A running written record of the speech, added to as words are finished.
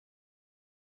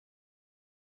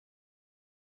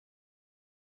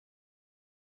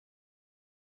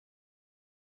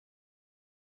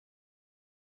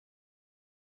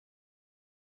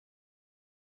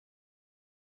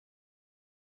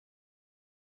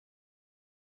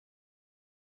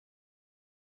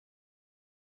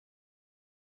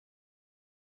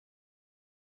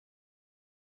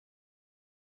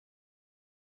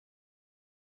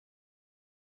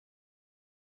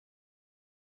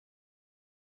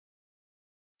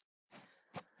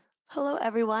Hello,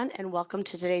 everyone, and welcome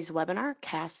to today's webinar,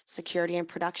 CaaS Security and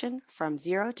Production from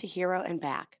Zero to Hero and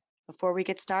Back. Before we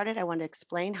get started, I want to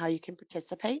explain how you can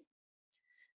participate.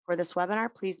 For this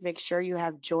webinar, please make sure you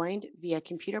have joined via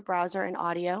computer browser and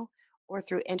audio or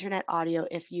through internet audio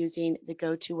if using the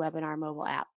GoToWebinar mobile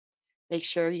app. Make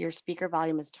sure your speaker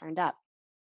volume is turned up.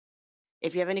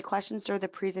 If you have any questions during the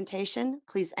presentation,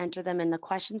 please enter them in the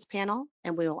questions panel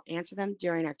and we will answer them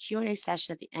during our Q&A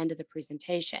session at the end of the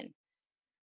presentation.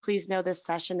 Please know this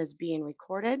session is being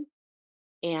recorded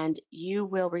and you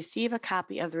will receive a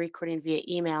copy of the recording via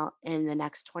email in the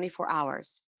next 24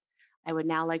 hours. I would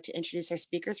now like to introduce our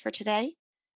speakers for today,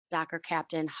 Docker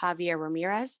Captain Javier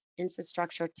Ramirez,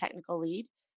 Infrastructure Technical Lead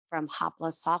from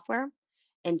Hopla Software,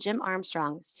 and Jim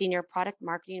Armstrong, Senior Product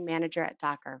Marketing Manager at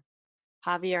Docker.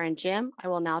 Javier and Jim, I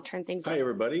will now turn things over. Hi,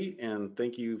 everybody, and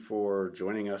thank you for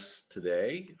joining us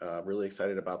today. Really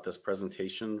excited about this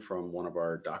presentation from one of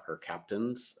our Docker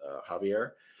captains,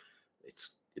 Javier.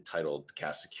 It's titled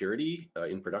CaaS Security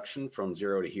in Production from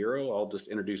Zero to Hero. I'll just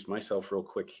introduce myself real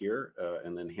quick here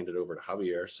and then hand it over to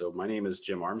Javier. So my name is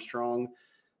Jim Armstrong.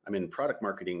 I'm in product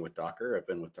marketing with Docker. I've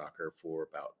been with Docker for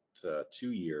about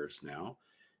 2 years now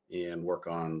and work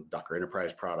on Docker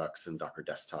Enterprise products and Docker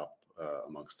Desktop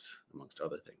amongst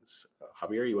other things.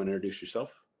 Javier, you want to introduce yourself?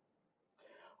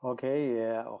 Okay,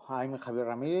 I'm Javier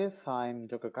Ramirez. I'm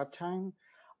Docker Captain.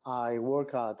 I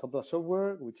work at Hopla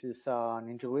Software, which is an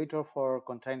integrator for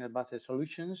container-based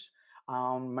solutions.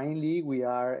 Mainly, we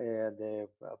are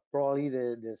probably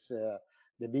the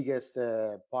biggest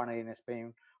partner in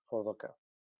Spain for Docker.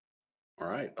 All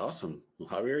right, awesome. Well,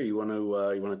 Javier, you want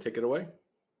to take it away?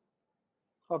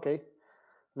 Okay.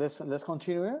 Let's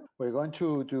continue. We're going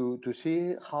to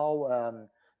see how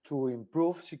to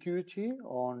improve security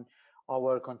on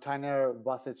our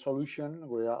container-based solution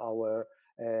with our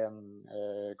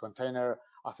container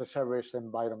as a service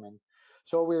environment.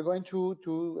 So we're going to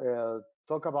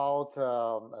talk about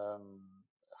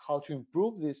how to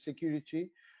improve this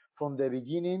security from the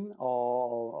beginning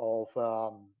of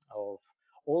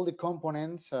all the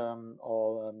components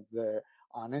of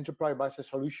an enterprise-based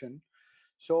solution.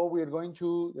 So we are going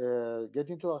to get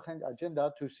into an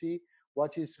agenda to see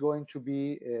what is going to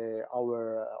be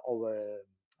our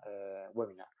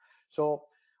webinar. So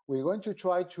we're going to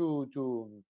try to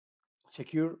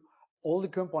secure all the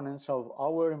components of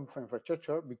our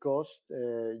infrastructure because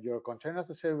your container as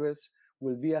a service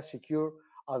will be as secure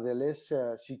as the less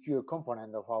secure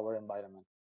component of our environment.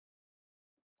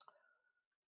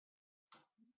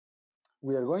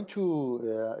 We are going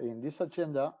to, in this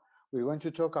agenda, we're going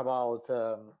to talk about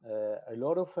a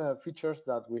lot of features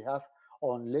that we have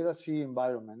on legacy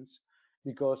environments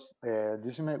because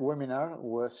this webinar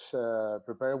was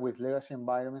prepared with legacy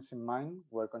environments in mind,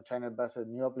 where container-based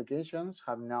new applications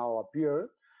have now appeared,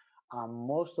 and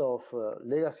most of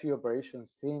legacy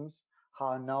operations teams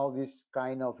have now this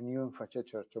kind of new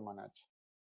infrastructure to manage.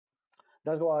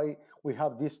 That's why we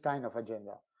have this kind of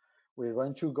agenda. We're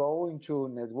going to go into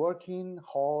networking,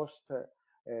 host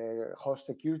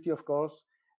security, of course,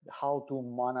 how to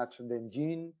manage the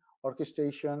engine,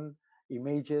 orchestration,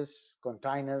 images,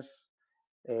 containers,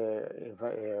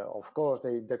 of course,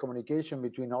 the communication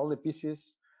between all the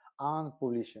pieces, and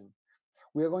publishing.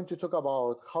 We are going to talk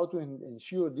about how to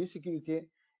ensure this security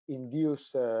in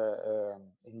these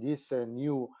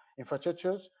new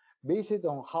infrastructures based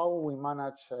on how we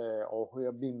manage or we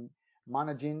have been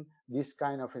managing this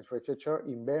kind of infrastructure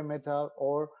in bare metal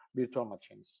or virtual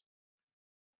machines.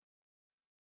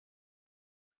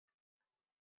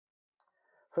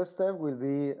 First step will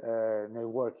be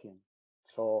networking.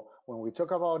 So when we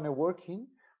talk about networking,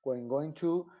 we're going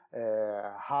to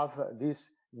have these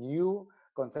new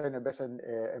container-based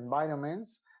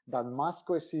environments that must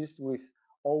coexist with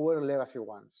our legacy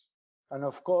ones. And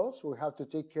of course, we have to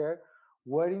take care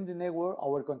where in the network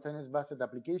our container-based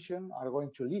applications are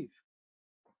going to live.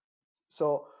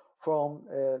 So from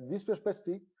this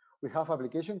perspective, we have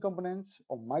application components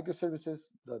of microservices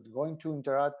that are going to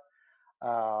interact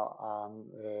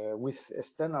with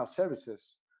external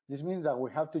services. This means that we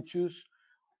have to choose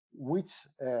which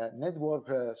network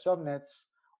subnets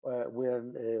we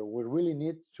really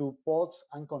need to pods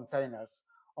and containers,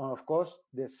 and of course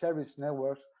the service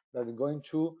networks that are going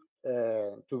to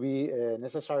be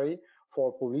necessary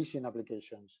for publishing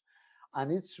applications.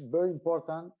 And it's very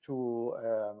important to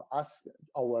ask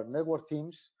our network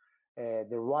teams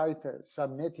the right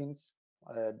subnettings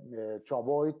to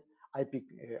avoid IP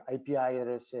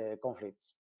address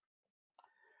conflicts.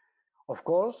 Of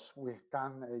course, we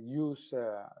can use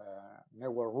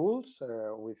network rules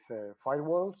with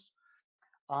firewalls,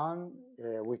 and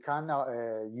we can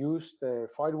use the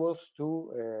firewalls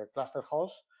to cluster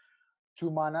hosts to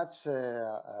manage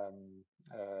the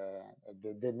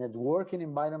networking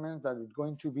environment that is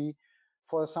going to be,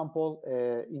 for example,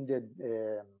 in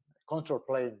the control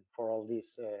plane for all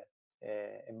these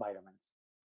environments.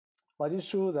 But it's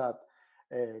true that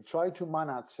try to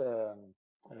manage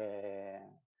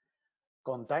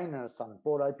containers and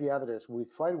port IP address with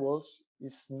firewalls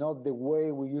is not the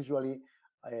way we usually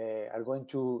are going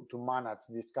to manage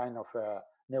this kind of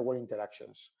network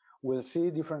interactions. We'll see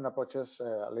different approaches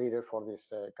later for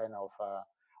this kind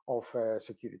of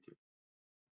security.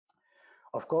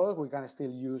 Of course, we can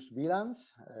still use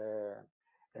VLANs.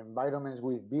 Environments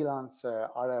with VLANs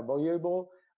are avoidable,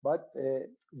 but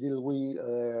we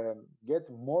get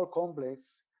more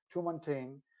complex to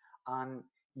maintain, and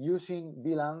using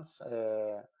VLANs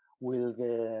will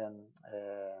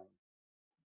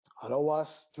allow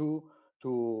us to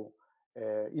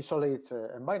isolate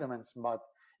environments, but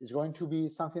it's going to be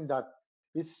something that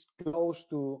is close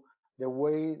to the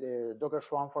way the Docker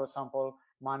Swarm, for example,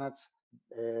 manage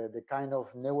the kind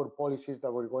of network policies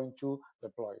that we're going to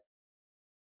deploy.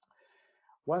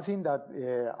 One thing that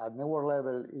at network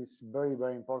level is very,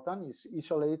 very important is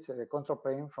isolate control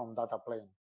plane from data plane.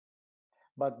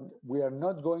 But we are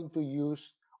not going to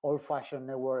use old-fashioned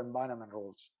network environment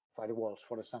rules, firewalls,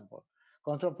 for example.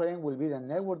 Control plane will be the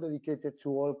network dedicated to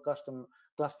all custom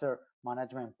cluster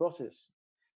management process.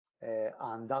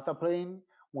 And data plane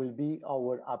will be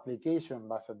our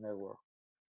application-based network.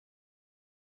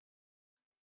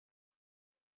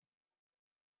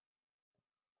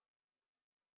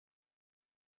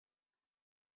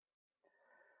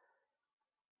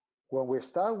 When we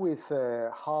start with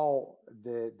how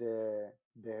the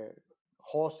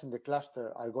hosts in the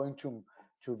cluster are going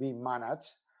to be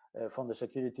managed from the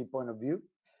security point of view,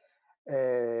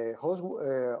 hosts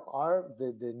are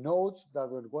the nodes that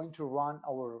are going to run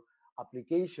our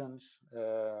applications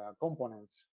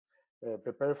components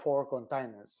prepared for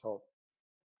containers. So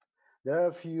there are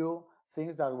a few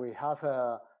things that we have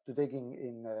to take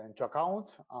into account.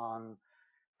 And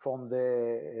from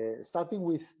the starting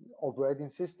with operating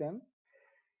system,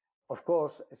 of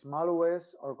course, small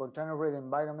OS or container-ready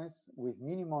environments with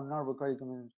minimum non-required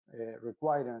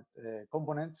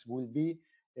components will be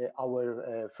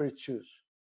our first choice.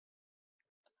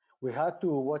 We have to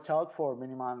watch out for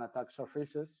minimum attack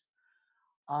surfaces.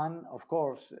 And of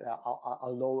course,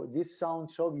 although this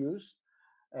sounds obvious,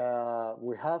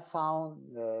 we have found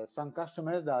some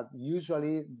customers that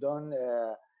usually don't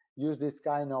use this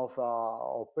kind of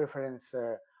preference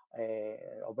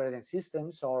operating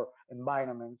systems or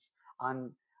environments,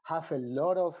 and have a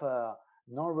lot of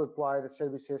non-required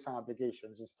services and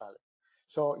applications installed.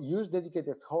 So use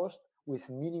dedicated host with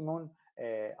minimum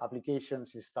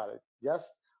applications installed,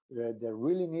 just they're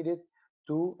really needed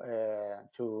to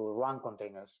run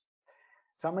containers.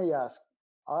 Some may ask,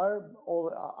 are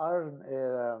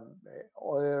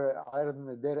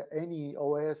there any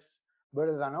OS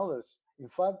better than others? In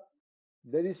fact,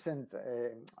 there isn't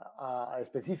a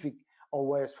specific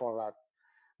OS for that.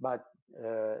 But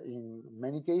in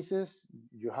many cases,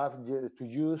 you have to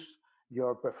use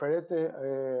your preferred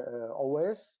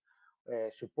OS,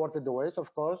 supported OS,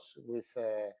 of course, with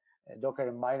Docker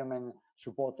environment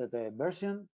supported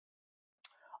version.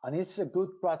 And it's a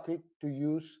good practice to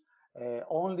use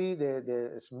only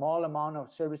the small amount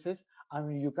of services,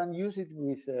 and you can use it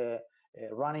with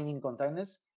running in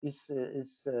containers is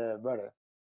better.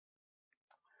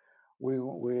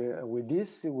 With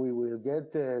this, we will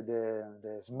get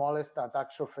the smallest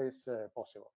attack surface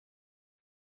possible.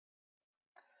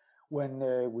 When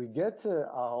we get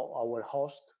our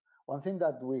host, one thing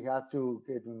that we have to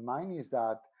get in mind is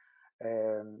that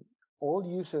all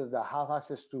users that have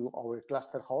access to our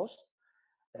cluster host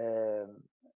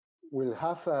will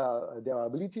have the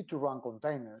ability to run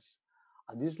containers.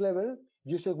 At this level,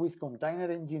 users with container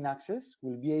engine access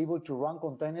will be able to run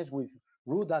containers with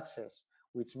root access,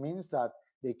 which means that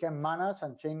they can manage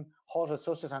and change host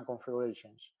resources and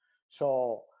configurations.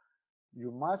 So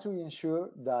you must ensure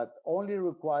that only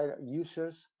required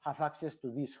users have access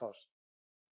to this host.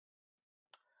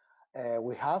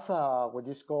 We have what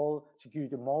is called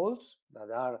security modes that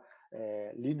are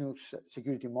Linux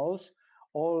security modes.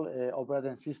 All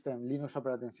Linux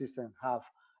operating systems have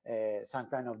some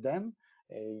kind of them.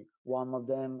 One of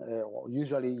them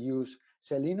usually use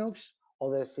Linux,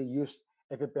 others use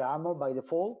FPArmor by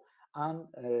default, and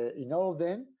in all of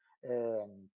them,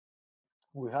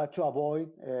 we have to avoid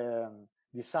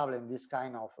disabling this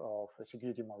kind of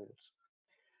security modules.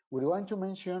 We're going to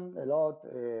mention a lot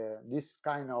this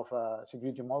kind of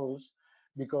security modules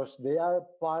because they are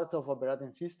part of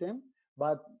operating system,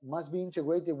 but must be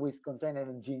integrated with container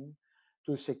engine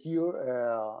to secure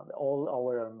all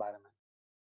our environment.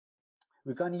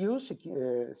 We can use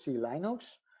C Linux,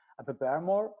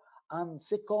 AppArmor, and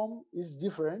SecCom is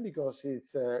different because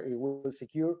it will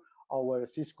secure our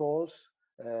syscalls.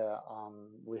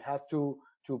 We have to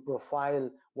profile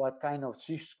what kind of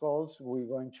syscalls we're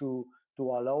going to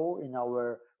allow in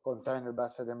our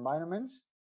container-based environments.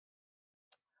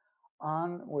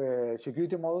 And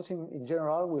security models in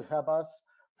general will help us.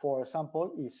 For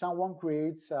example, if someone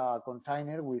creates a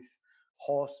container with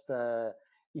host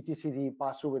etcd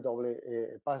passw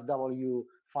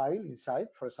file inside,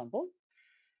 for example,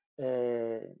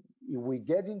 if we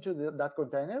get into that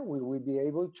container, we will be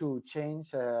able to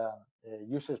change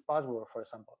user's password, for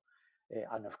example,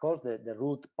 and of course the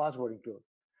root password included.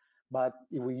 But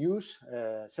if we use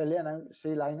say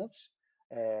Linux,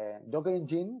 Docker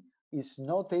Engine is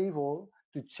not able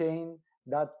to change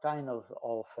that kind of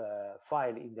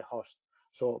file in the host.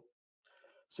 So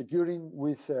securing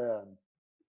with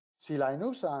C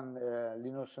Linux and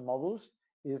Linux modules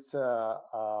is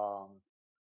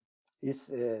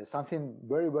something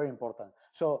very, very important.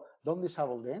 So don't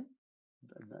disable them.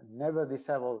 Never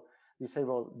disable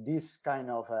this kind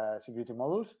of security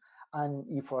modules. And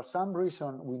if for some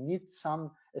reason we need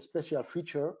some special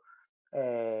feature,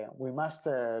 we must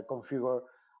configure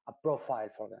a profile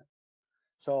for them.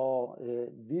 So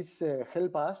this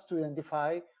help us to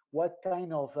identify what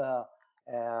kind of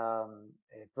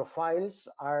profiles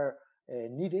are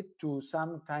needed to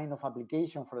some kind of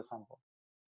application, for example.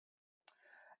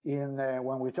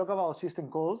 When we talk about system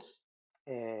calls,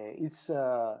 it's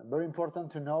very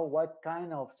important to know what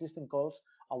kind of system calls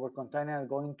our container are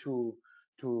going to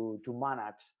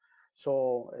manage.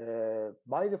 So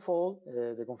by default,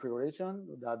 the configuration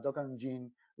that Docker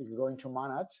Engine is going to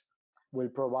manage will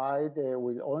provide,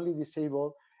 will only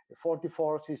disable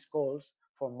 44 syscalls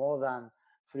for more than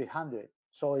 300.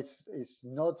 So it's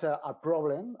not a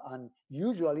problem, and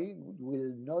usually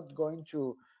will not going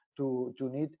to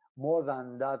need more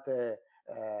than that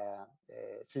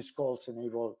syscalls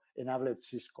enabled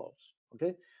syscalls.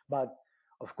 Okay, but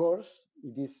of course,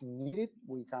 it is needed.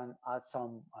 We can add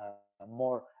some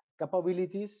more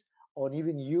capabilities, or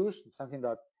even use something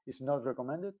that is not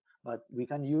recommended, but we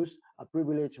can use a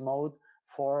privilege mode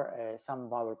for some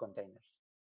of our containers.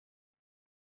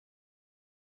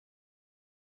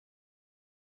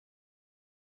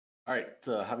 All right,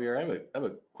 Javier, I have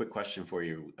a quick question for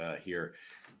you here.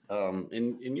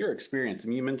 In your experience,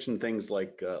 and you mentioned things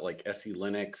like SE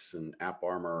Linux and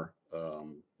AppArmor,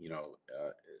 you know,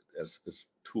 as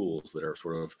tools that are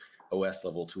sort of OS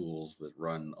level tools that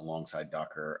run alongside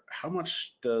Docker. How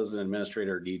much does an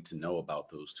administrator need to know about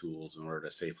those tools in order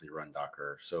to safely run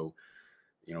Docker? So,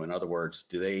 you know, in other words,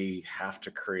 do they have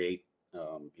to create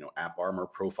you know,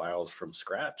 AppArmor profiles from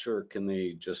scratch, or can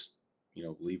they just, you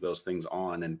know, leave those things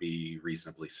on and be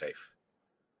reasonably safe?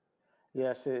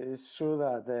 Yes, it's true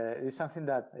that it's something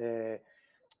that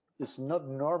it's not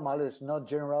normal, it's not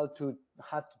general to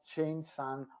have to change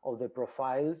some of the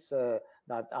profiles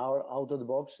that are out of the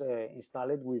box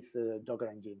installed with Docker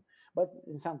Engine. But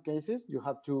in some cases, you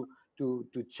have to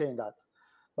change that.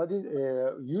 But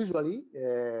usually,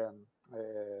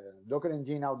 Docker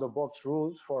Engine out of the box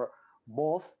rules for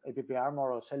both AppArmor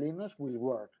or Linux will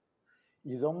work.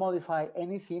 You don't modify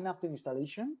anything after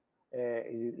installation,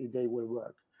 they will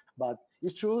work. But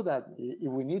it's true that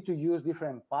if we need to use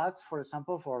different paths, for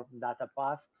example, for data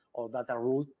path or data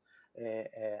root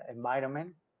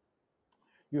environment,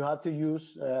 you have to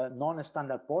use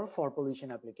non-standard port for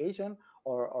publishing application,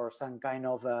 or some kind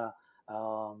of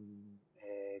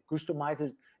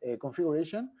customized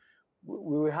configuration.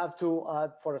 We will have to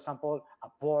add, for example, a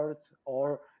port,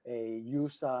 or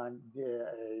use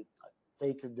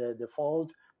take the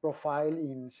default profile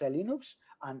in Linux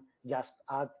and just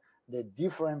add the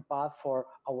different path for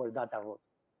our data root.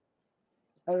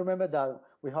 I remember that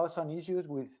we have some issues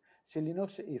with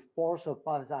Linux if ports or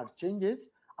paths are changes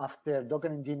after Docker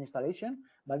Engine installation,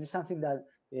 but it's something that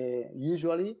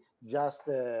usually just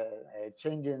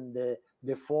changing the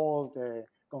default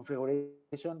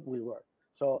configuration will work.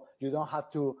 So you don't have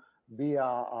to be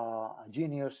a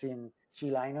genius in C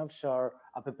Linux or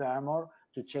AppArmor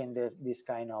to change this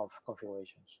kind of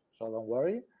configurations. So don't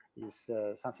worry, it's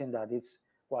something that is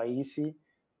quite easy.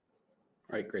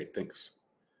 All right, great, thanks.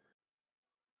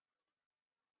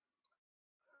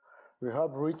 We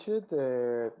have reached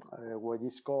what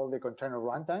is called the container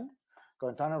runtime.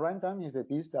 Container runtime is the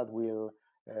piece that will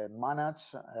manage,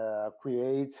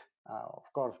 create, of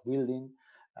course, building,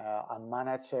 and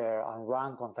manage and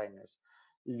run containers.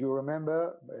 If you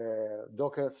remember,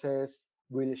 Docker says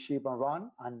will ship and run,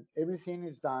 and everything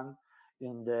is done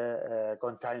in the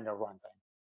container runtime.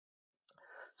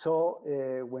 So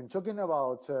when talking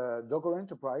about Docker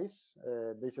Enterprise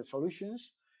based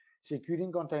solutions,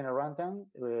 securing container runtime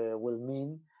will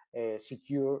mean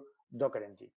secure Docker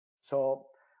engine. So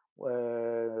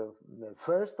the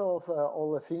first of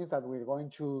all the things that we're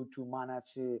going to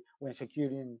manage when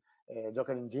securing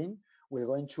Docker engine, we're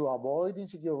going to avoid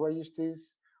insecure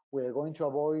registries. We're going to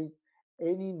avoid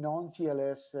any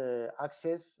non-TLS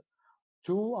access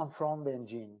to and from the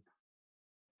engine.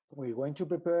 We're going to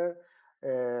prepare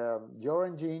your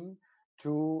engine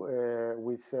to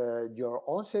with your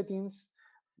own settings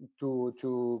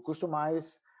to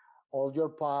customize all your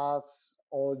paths,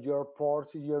 all your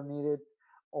ports if you're needed,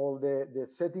 all the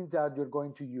settings that you're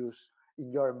going to use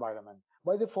in your environment.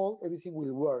 By default, everything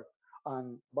will work,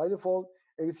 and by default,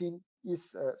 everything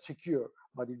is secure.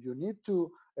 But if you need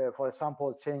to, for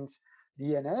example, change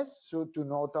DNS so to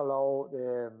not allow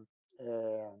the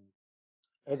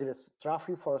egress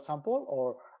traffic, for example,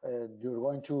 or you're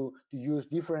going to use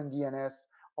different DNS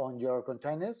on your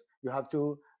containers, you have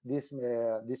to this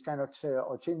kind of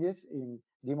changes in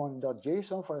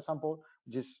daemon.json, for example,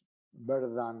 which is better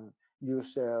than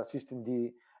use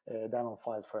systemd daemon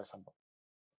file, for example.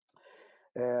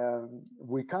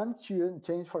 We can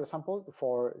change, for example,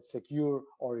 for secure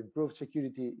or improve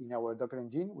security in our Docker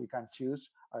engine, we can change,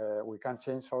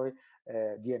 sorry,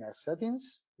 DNS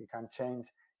settings, we can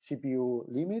change CPU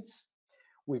limits,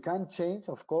 we can change,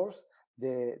 of course,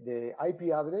 the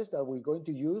IP address that we're going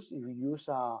to use if we use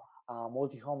a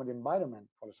multi-homed environment,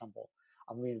 for example.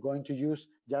 And we're going to use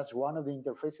just one of the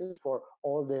interfaces for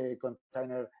all the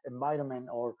container environment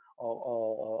or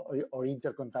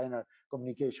inter-container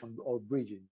communication or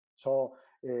bridging. So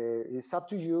it's up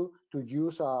to you to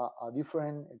use a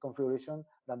different configuration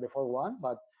than the default one,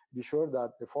 but be sure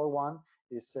that the default one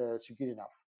is secure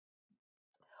enough.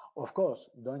 Of course,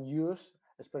 don't use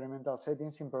experimental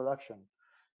settings in production,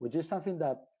 which is something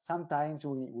that sometimes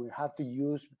we have to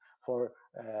use for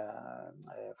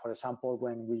example,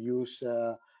 when we use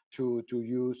to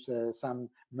use some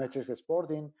metrics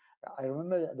exporting. I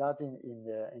remember that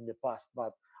in the past,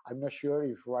 but I'm not sure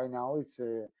if right now it's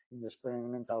in the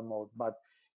experimental mode. But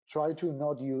try to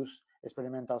not use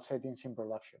experimental settings in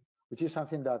production, which is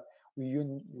something that we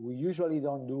usually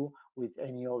don't do with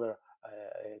any other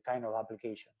kind of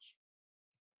applications.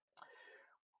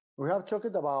 We have talked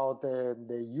about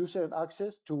the user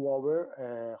access to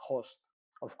our host.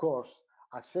 Of course,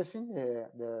 accessing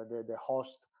the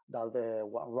host that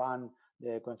run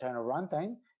the container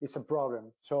runtime is a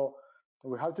problem. So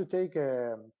we have to take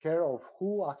care of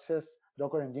who access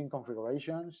Docker engine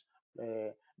configurations,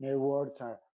 networks,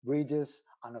 bridges,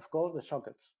 and of course the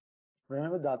sockets.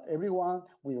 Remember that everyone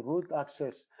with root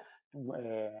access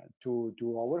to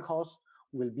our host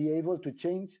will be able to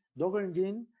change Docker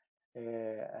engine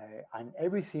and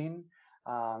everything.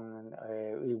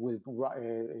 It will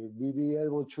be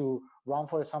able to run,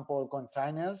 for example,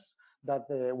 containers that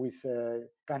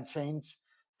can change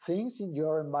things in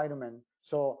your environment.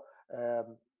 So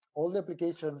all the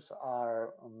applications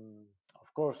are,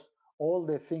 of course, all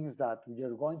the things that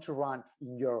you're going to run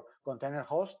in your container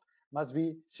host must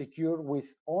be secure with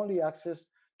only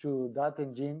access to that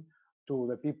engine to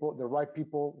the right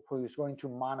people who is going to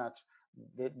manage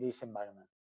this environment.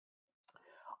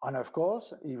 And of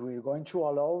course, if we're going to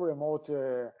allow remote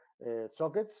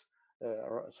sockets,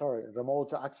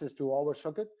 remote access to our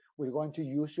socket, we're going to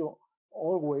use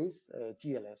always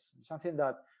TLS, something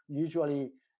that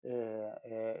usually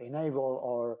enable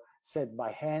or set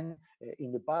by hand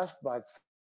in the past, but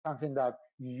something that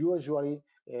usually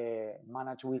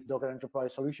manage with Docker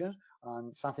Enterprise solutions,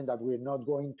 and something that we're not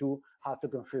going to have to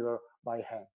configure by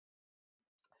hand.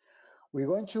 We're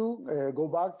going to go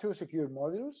back to secure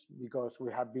modules because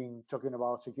we have been talking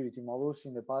about security modules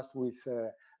in the past with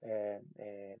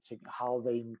how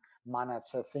they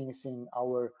manage things in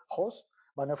our host.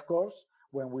 But of course,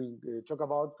 when we talk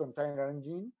about container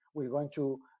engine, we're going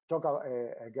to talk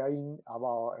again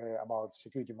about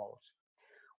security modules.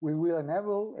 We will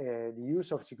enable the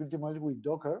use of security modules with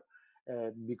Docker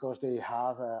because they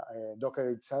have Docker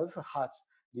itself has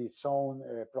its own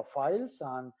profiles,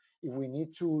 and if we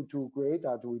need to create,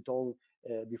 as we told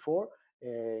before,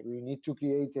 we need to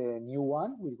create a new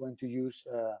one. We're going to use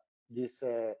this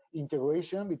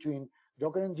integration between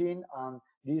Docker engine and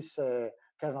these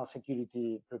kernel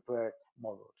security prepared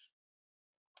modules.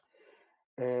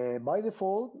 By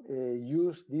default,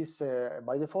 use this.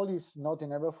 By default, is not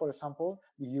enabled. For example,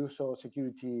 the use of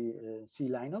security C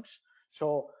Linux.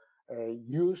 So we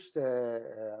used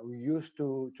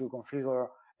to configure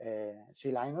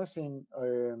C Linux in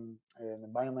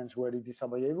environments where it is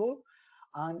available.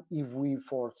 And if we,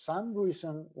 for some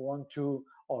reason, want to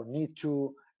or need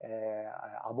to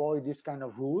avoid this kind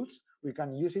of rules, we can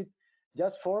use it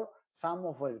just for some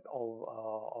of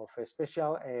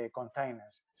special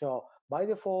containers. So by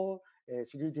default,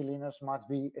 security Linux must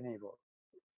be enabled.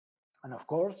 And of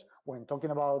course, when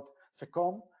talking about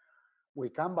SecCom, we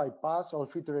can bypass all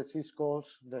featured syscalls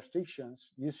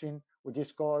restrictions using what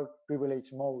is called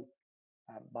privilege mode.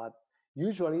 But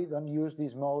usually don't use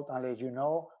this mode unless you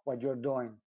know what you're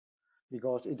doing,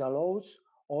 because it allows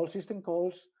all system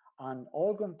calls and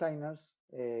all containers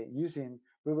using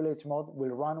privilege mode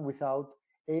will run without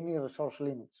any resource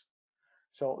limits.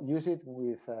 So use it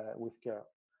with care.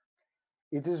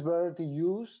 It is better to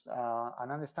use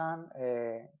and understand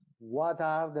what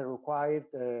are the required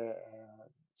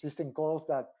system calls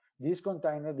that this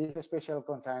container, this special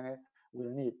container will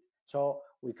need. So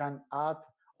we can add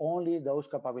only those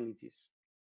capabilities.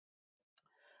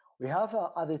 We have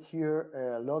added here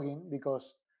logging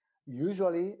because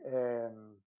usually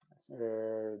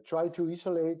try to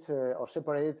isolate or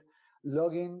separate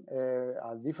logging,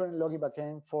 a different logging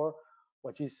backend for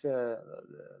what is the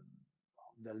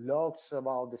logs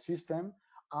about the system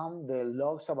and the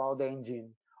logs about the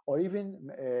engine, or even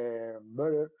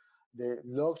better, the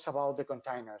logs about the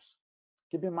containers.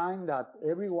 Keep in mind that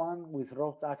everyone with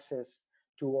root access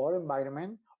to our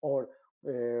environment or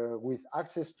with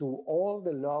access to all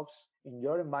the logs in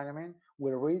your environment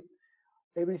will read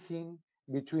everything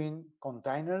between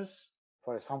containers.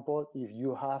 For example, if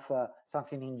you have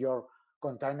something in your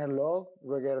container log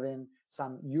regarding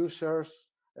some users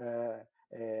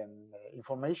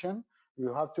information,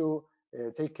 you have to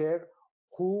take care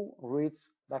who reads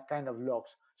that kind of logs.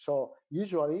 So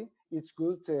usually it's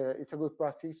good, it's a good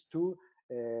practice to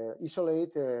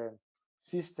isolate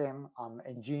system and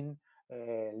engine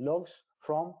logs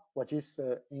from what is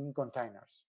in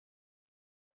containers.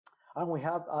 And we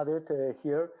have added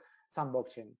here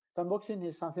sandboxing. Sandboxing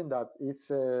is something that it's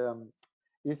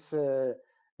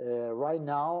right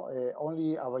now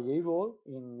only available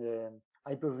in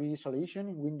Hyper-V solution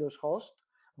in Windows host,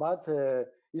 but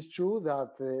it's true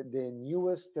that the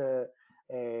newest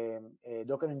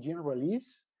Docker Engine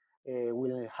release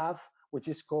will have which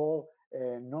is called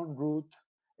non-root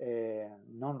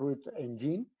non-root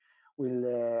engine,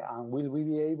 and will we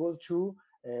be able to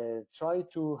try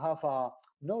to have a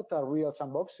not a real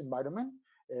sandbox environment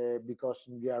because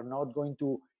we are not going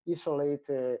to isolate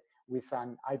with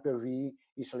an Hyper-V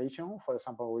isolation, for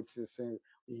example, which is in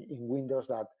Windows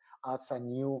that adds a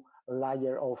new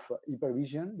layer of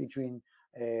hypervision between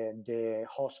the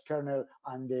host kernel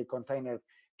and the container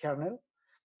kernel.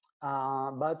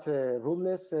 But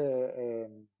rootless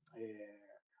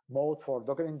mode for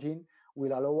Docker Engine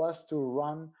will allow us to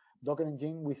run Docker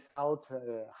Engine without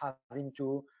having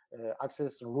to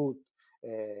access root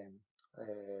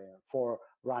for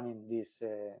running this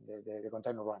the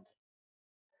container runtime.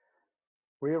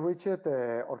 We reached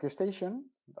orchestration.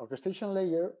 Orchestration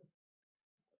layer.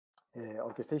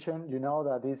 Orchestration, you know,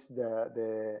 that is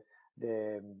the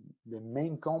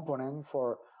main component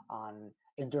for an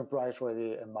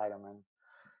enterprise-ready environment.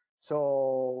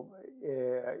 So,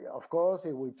 of course,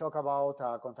 if we talk about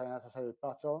a container as a service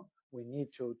platform, we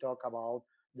need to talk about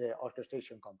the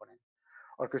orchestration component.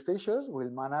 Orchestrations will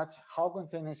manage how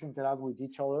containers interact with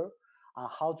each other and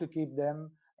how to keep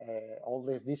them, all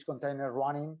these containers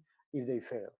running if they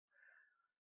fail.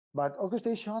 But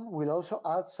orchestration will also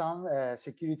add some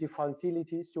security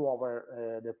facilities to our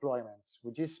deployments,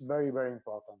 which is very, very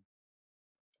important.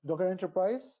 Docker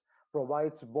Enterprise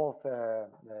provides both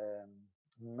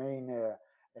main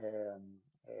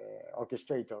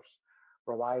orchestrators,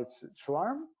 provides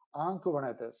Swarm and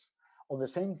Kubernetes on the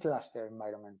same cluster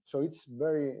environment. So it's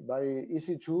very, very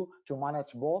easy to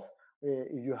manage both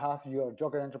if you have your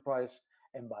Docker Enterprise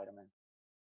environment.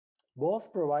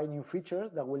 Both provide new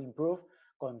features that will improve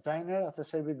container as a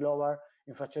service global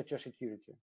infrastructure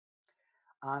security.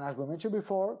 And as we mentioned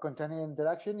before, container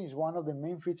interaction is one of the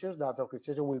main features that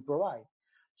orchestration will provide.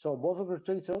 So both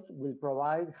orchestrators will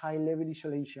provide high-level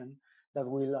isolation that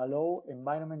will allow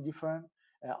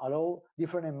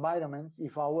different environments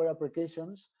if our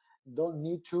applications don't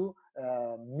need to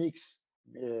mix,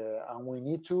 and we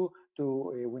need to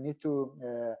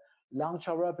launch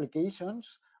our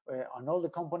applications on all the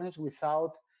components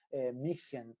without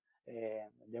mixing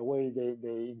the way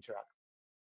they interact.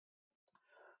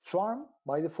 Swarm,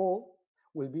 by default,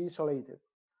 will be isolated,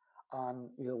 and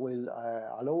it will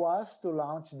allow us to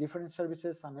launch different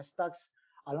services and stacks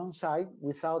alongside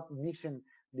without mixing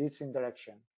this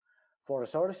interaction. For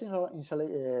source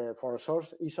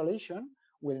isolation,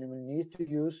 we will need to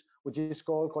use which is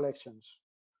called collections.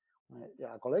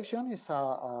 A collection is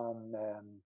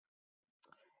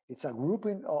it's a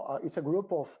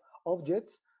group of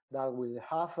objects that will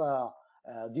have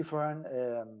different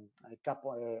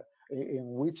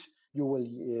in which you will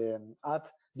add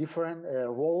different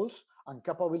roles and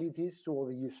capabilities to all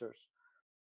the users.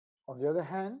 On the other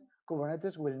hand,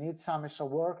 Kubernetes will need some extra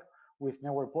work with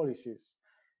network policies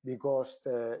because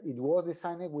it was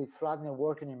designed with flat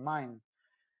networking in mind,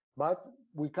 but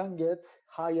we can get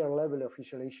higher level of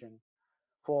isolation.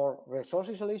 For resource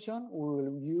isolation, we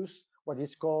will use what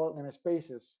is called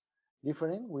namespaces,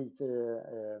 different with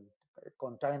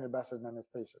container-based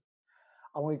namespaces.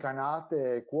 And we can add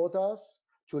quotas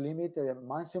to limit the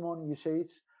maximum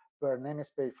usage per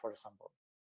namespace, for example.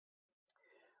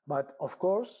 But of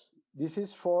course, this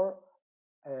is for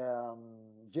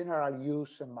general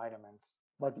use environments.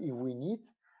 But if we need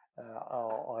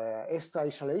extra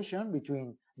isolation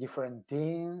between different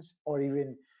teams, or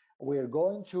even we're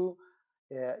going to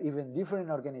even different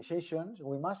organizations,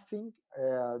 we must think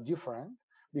different,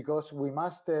 because we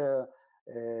must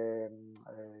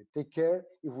take care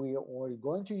if we're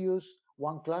going to use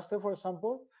one cluster, for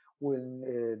example,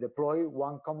 we'll deploy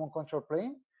one common control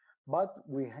plane, but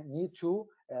we need to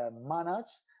manage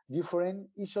different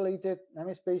isolated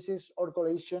namespaces or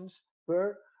collections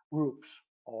per groups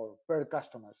or per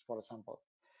customers, for example.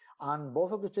 And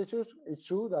both architectures, it's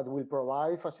true that will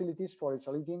provide facilities for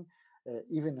isolating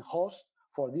even hosts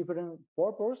for different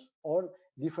purpose or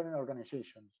different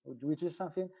organizations, which is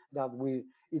something that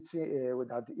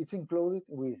it's included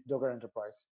with Docker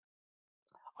Enterprise.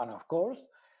 And of course,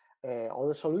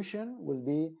 other solution will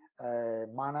be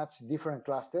manage different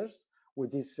clusters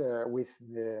with this with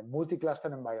the multi-cluster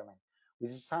environment,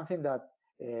 which is something that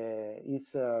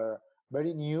is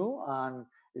very new, and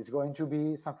it's going to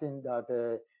be something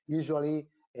that usually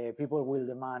people will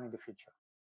demand in the future.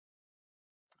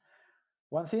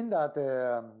 One thing that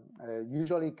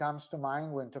usually comes to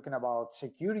mind when talking about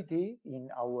security in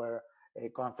our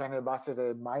container-based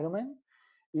environment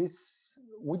is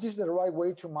which is the right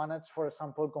way to manage, for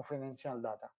example, confidential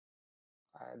data,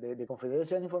 the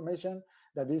confidential information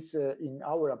that is in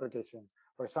our application.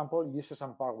 For example, users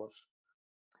and passwords.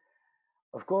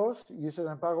 Of course, users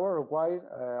and passwords require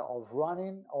of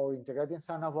running or integrating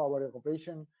some of our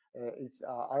occupation.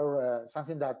 Are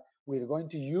something that we're going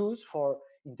to use for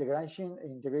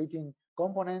integrating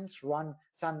components, run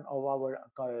some of our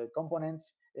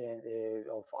components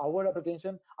of our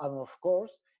application, and of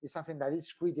course, it's something that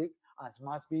is critical and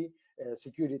must be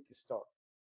security stored.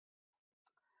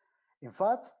 In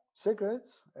fact,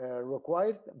 secrets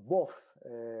require both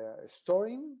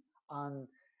storing and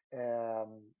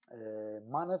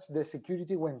manage the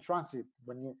security when transit.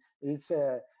 When it's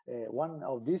one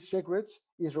of these secrets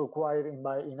is required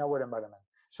in our environment.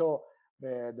 So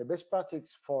the best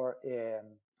practice for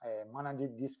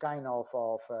managing this kind of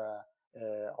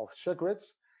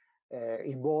secrets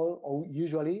involve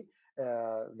usually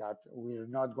that we're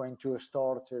not going to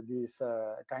store this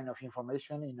kind of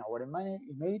information in our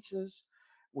images.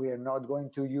 We are not going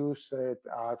to use it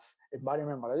as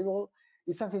environment variable.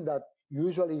 It's something that you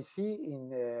usually see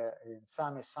in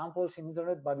some examples in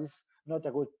internet, but it's not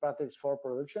a good practice for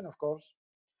production, of course.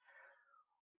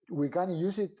 We can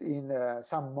use it in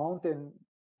some mountain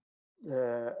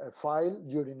file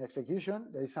during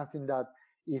execution. There is something that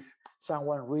if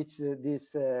someone reaches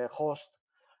this host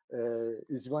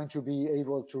is going to be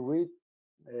able to read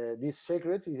this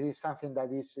secret. It is something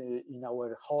that is in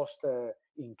our host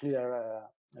in clear,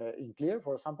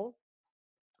 for example.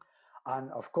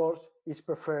 And of course, it's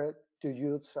preferred to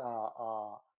use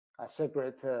a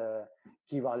separate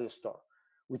key value store,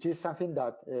 which is something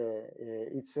that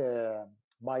it's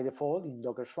by default in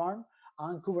Docker Swarm,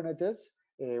 and Kubernetes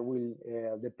will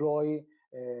deploy.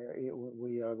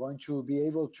 We are going to be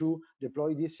able to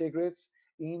deploy these secrets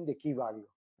in the key value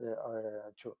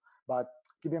too. But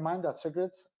keep in mind that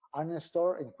secrets are not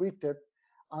stored encrypted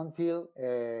until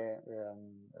the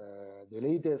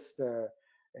latest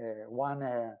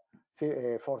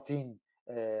 1.14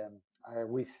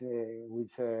 with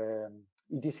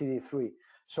etcd3.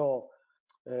 So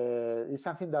it's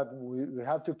something that we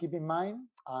have to keep in mind,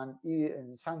 and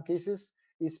in some cases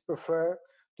it's preferred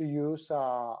to use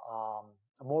a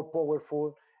more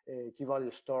powerful key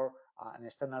value store, an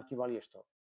external key value store.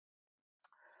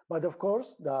 But of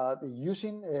course,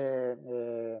 using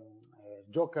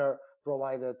Docker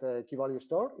provided key value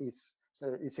store is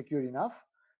secure enough.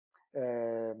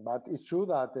 But it's true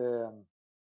that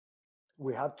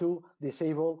we have to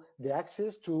disable the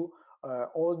access to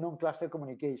all non-cluster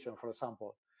communication, for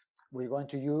example. We're going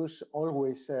to use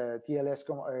always TLS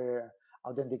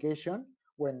authentication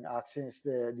when access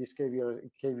this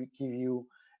KView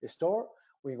store.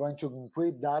 We're going to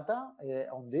encrypt data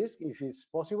on disk if it's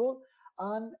possible,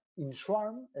 and in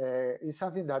Swarm is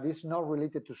something that is not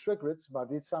related to secrets,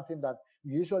 but it's something that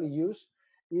we usually use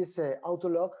is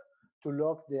autolog to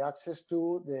lock the access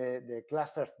to the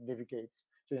cluster certificates.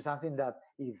 So it's something that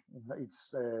if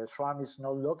it's Swarm is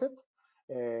not locked,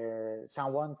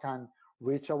 someone can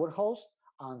reach our host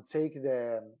and take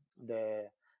the,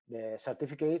 the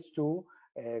certificates to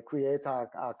create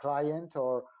a client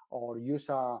or use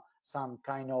some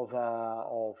kind of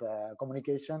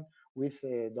communication with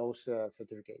those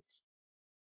certificates.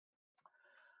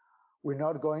 We're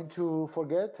not going to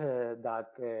forget that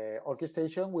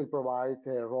orchestration will provide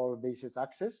role-based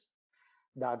access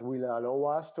that will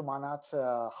allow us to manage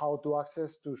how to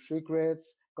access to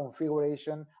secrets,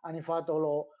 configuration, and in fact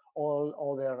all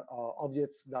other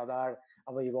objects that are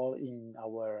available in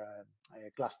our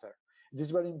cluster. It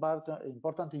is very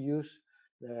important to use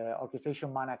the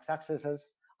orchestration managed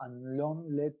accesses and don't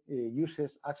let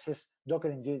users access Docker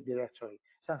engine directory.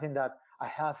 Something that I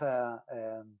have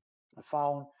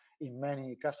found in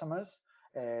many customers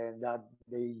that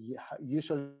they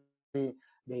usually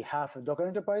they have a Docker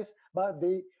enterprise, but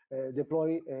they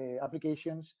deploy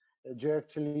applications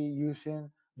directly using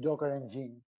Docker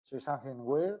engine. So it's something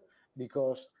weird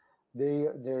because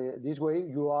this way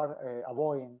you are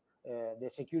avoiding the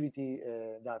security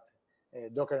that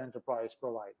Docker enterprise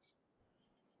provides.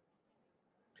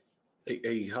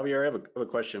 Hey, Javier, I have a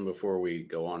question before we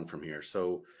go on from here.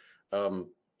 So,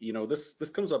 this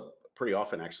comes up pretty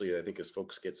often, actually, I think, as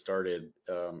folks get started.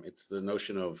 It's the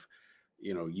notion of,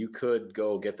 you could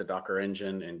go get the Docker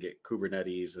engine and get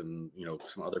Kubernetes and,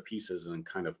 some other pieces and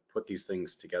kind of put these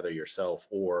things together yourself,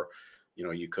 or,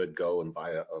 you could go and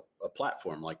buy a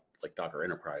platform like Docker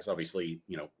Enterprise. Obviously,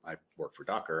 I work for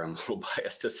Docker. I'm a little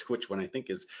biased as to which one I think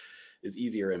is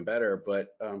easier and better.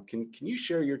 But can you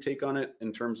share your take on it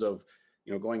in terms of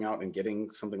going out and getting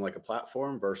something like a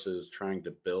platform versus trying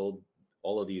to build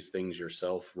all of these things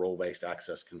yourself, role-based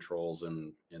access controls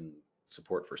and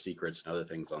support for secrets and other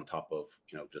things on top of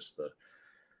just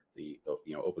the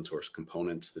open source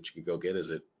components that you can go get?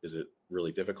 Is it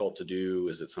really difficult to do?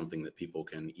 Is it something that people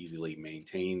can easily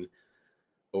maintain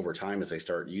over time as they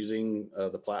start using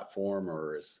the platform,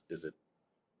 or is it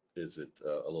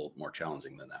a little more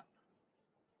challenging than that?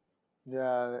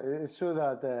 Yeah, it's true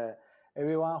that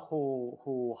everyone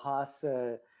who has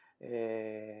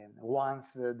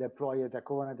once deployed a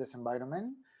Kubernetes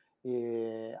environment,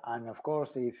 and of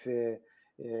course, if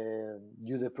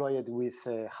you deploy it with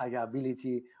high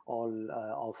availability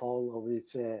of all of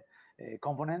its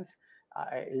components,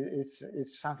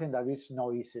 it's something that is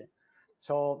not easy.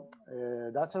 So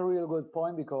that's a real good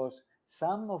point because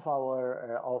some of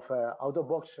our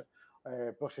out-of-box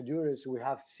procedures we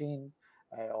have seen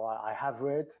or I have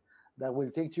read that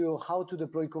will teach you how to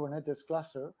deploy Kubernetes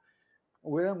cluster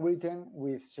weren't written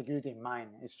with security in mind.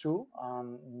 It's true.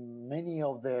 Many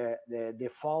of the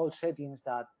default settings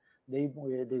that they're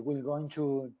going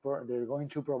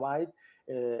to provide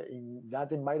in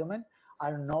that environment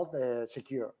are not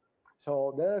secure.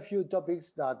 So there are a few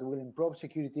topics that will improve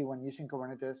security when using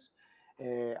Kubernetes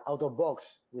out of box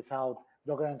without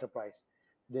Docker Enterprise.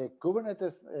 The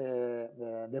Kubernetes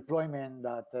deployment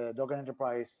that Docker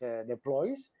Enterprise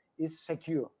deploys is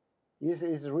secure.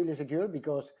 It's really secure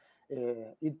because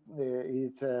it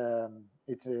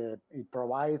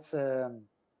provides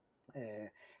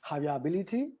high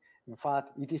availability. In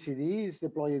fact, etcd is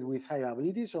deployed with high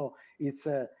availability, so it's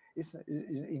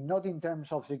not in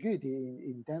terms of security.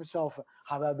 In terms of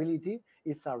availability,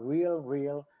 it's a real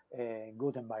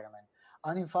good environment.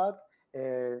 And in fact,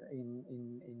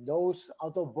 in those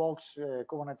out-of-box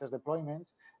Kubernetes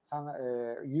deployments, some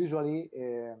usually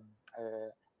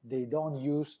they don't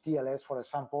use TLS, for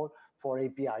example, for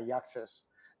API access.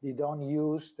 They don't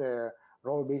use the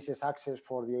role-based access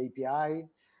for the API.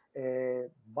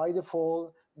 By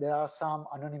default, there are some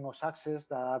anonymous access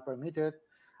that are permitted.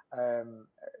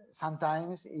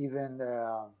 Sometimes even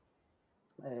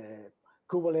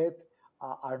kubelet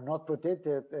are not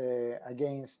protected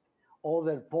against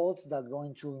other pods that are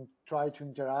going to try to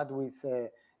interact with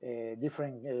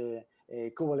different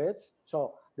kubelets.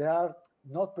 So they are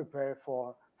not prepared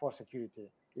for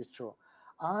security, it's true.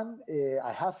 And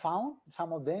I have found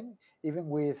some of them even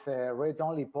with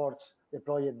read-only ports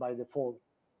deployed by default.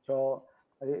 So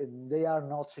they are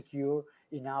not secure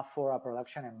enough for a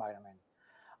production environment.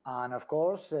 And of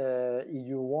course, if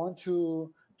you want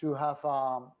to have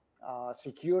a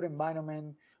secure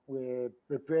environment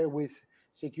prepared with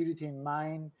security in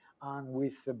mind and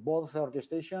with both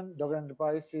orchestration, Docker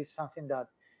Enterprise is something that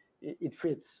it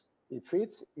fits. It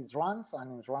fits, it runs,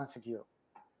 and it runs secure.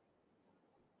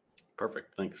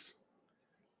 Perfect, thanks.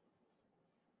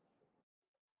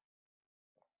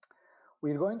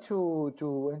 We're going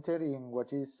to enter in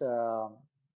what is the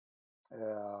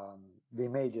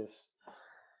images.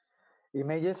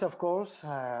 Images, of course,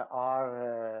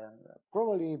 are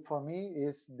probably for me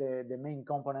is the main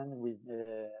component with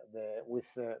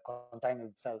the container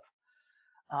itself.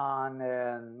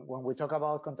 And when we talk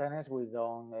about containers, we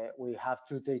don't we have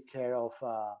to take care of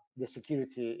the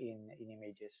security in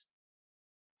images.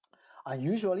 And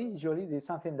usually this is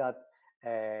something that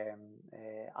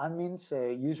admins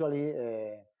usually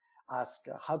ask,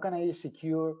 how can I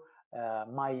secure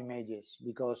my images?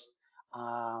 Because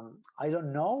I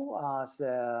don't know as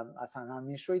an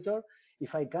administrator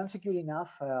if I can secure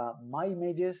enough my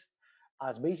images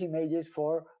as base images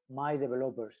for my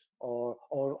developers,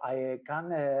 or I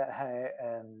can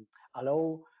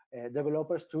allow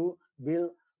developers to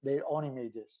build their own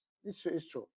images. It's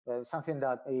true. Something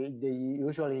that they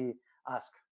usually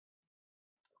ask.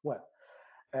 Well,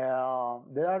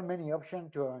 there are many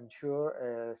options to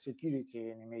ensure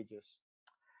security in images.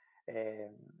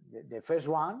 The first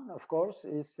one, of course,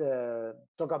 is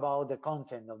talk about the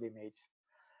content of the image.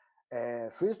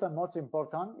 First and most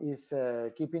important is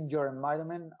keeping your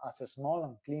environment as small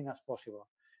and clean as possible.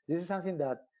 This is something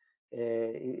that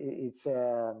it's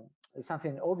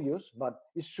something obvious, but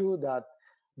it's true that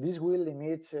this will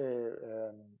limit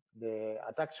the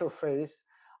attack surface,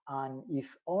 and if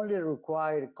only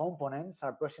required components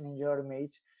are present in your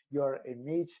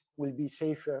image will be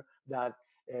safer than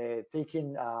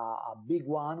taking a big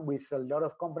one with a lot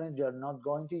of components you're not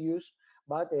going to use,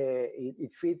 but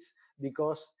it fits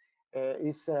because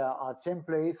it's a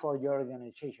template for your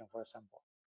organization, for example.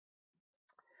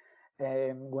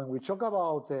 When we talk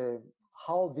about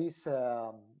how the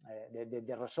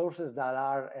resources that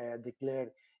are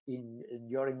declared in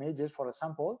your images, for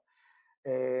example,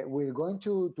 we're going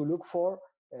to look for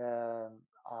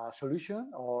a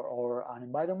solution or an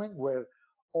environment where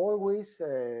always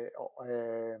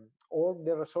all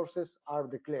the resources are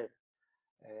declared.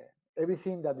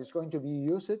 Everything that is going to be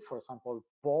used, for example,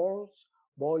 ports,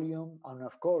 volume, and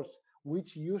of course,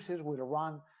 which users will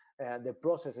run the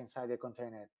process inside the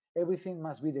container. Everything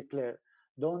must be declared.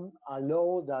 Don't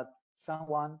allow that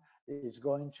someone is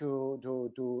going to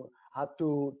have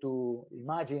to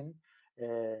imagine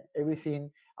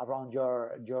everything around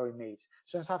your image.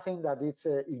 So it's something that it's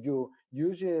if you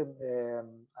use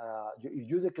if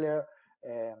you declare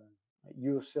um,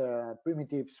 use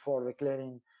primitives for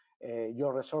declaring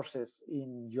your resources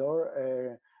in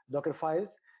your Docker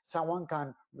files, someone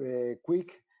can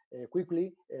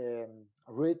quickly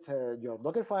read your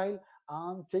Docker file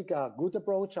and take a good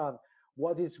approach at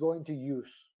what is going to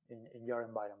use in your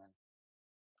environment.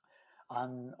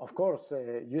 And of course,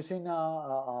 using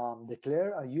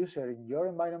declare a user in your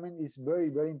environment is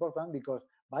very important because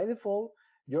by default,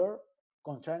 your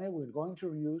container will going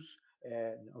to use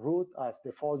root as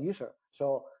default user.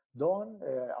 So don't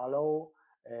allow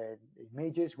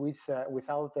images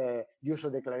without user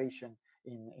declaration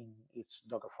in its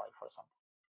Docker file, for example.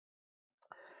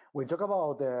 We talk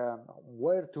about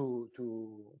where to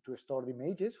store the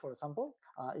images, for example,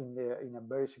 in a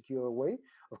very secure way.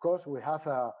 Of course, we have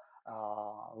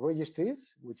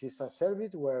registries, which is a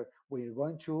service where we're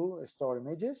going to store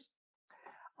images.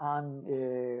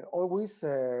 And always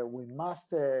we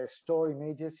must store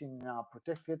images in a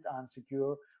protected and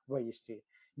secure registry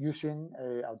using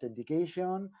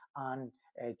authentication and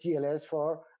TLS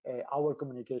for our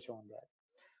communication on that.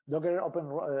 Docker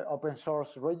open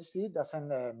source registry doesn't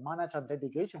manage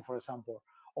authentication, for example,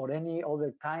 or any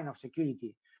other kind of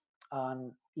security,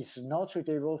 and it's not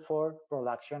suitable for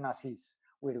production as is.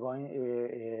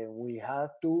 We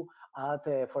have to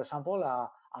add, for example, a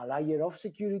layer of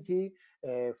security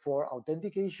for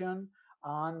authentication,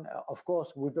 and of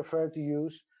course, we prefer to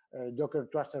use Docker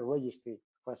Trusted Registry,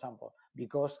 for example,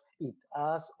 because it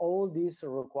has all these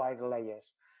required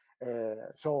layers.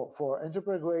 So for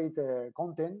enterprise-grade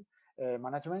content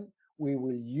management, we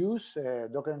will use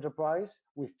Docker Enterprise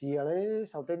with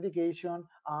TLS, authentication,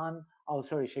 and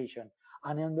authorization.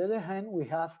 And on the other hand, we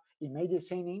have image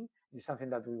scanning, this is something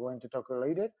that we're going to talk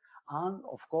later, and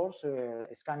of course,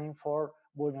 scanning for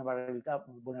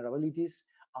vulnerabilities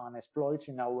and exploits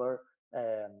in our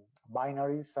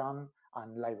binaries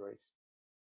and libraries.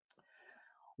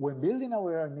 When building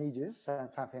our images,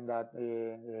 and something that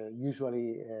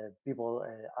usually people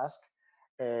ask,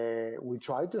 we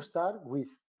try to start with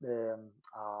the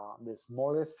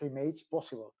smallest image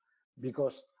possible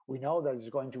because we know that it's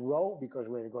going to grow because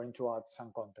we're going to add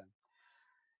some content.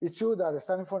 It's true that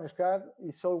starting from scratch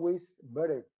is always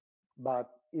better, but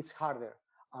it's harder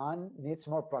and needs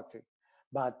more practice.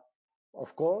 But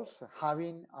of course,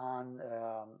 having an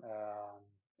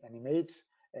image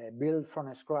build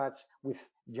from scratch with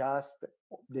just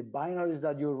the binaries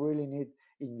that you really need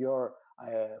in your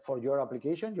for your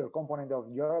application, your component of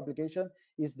your application,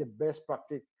 is the best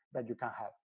practice that you can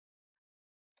have.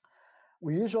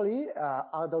 We usually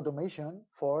add automation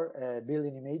for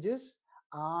building images,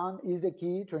 and is the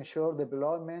key to ensure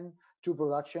deployment to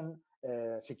production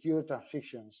secure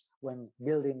transitions when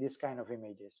building this kind of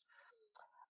images.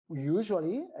 We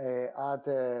usually add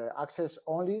access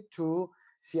only to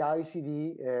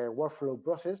CI/CD workflow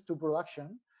process to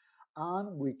production,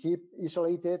 and we keep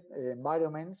isolated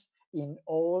environments in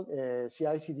all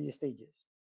CI/CD stages.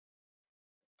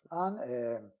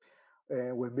 And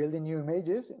when building new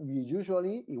images, we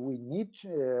usually, if we need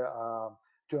to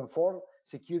enforce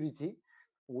security,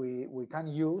 we can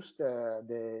use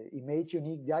the image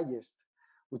unique digest,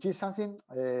 which is something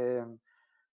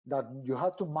that you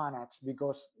have to manage,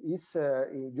 because it's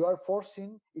you are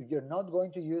forcing, if you're not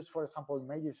going to use, for example,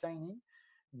 image signing,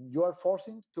 you are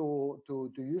forcing to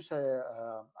use a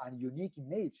unique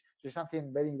image. So it's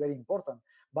something very, very important,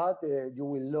 but you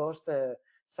will lose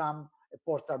some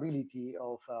portability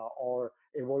of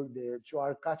you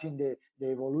are catching the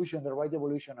evolution, the right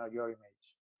evolution of your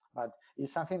image. But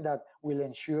it's something that will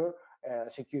ensure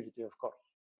security, of course.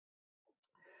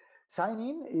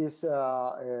 Signing is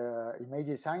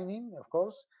image signing, of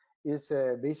course, is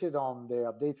based on the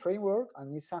update framework,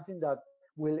 and is something that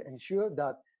will ensure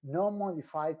that no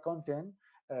modified content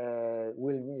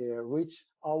will reach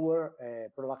our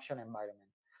production environment.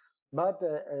 But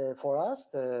for us,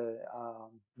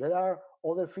 there are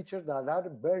other features that are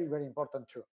very, very important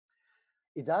too.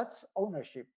 It adds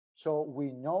ownership. So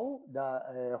we know that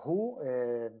who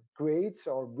creates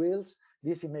or builds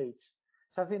this image.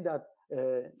 Something that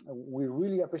we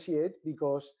really appreciate,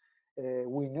 because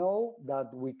we know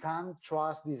that we can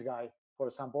trust this guy, for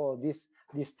example,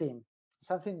 this team.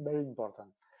 Something very important.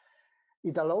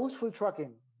 It allows full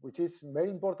tracking, which is very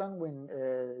important when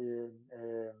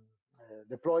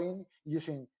deploying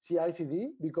using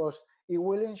CI/CD, because it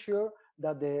will ensure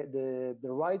that the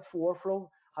right workflow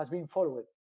has been followed.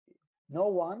 No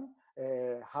one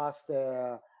has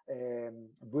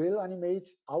built an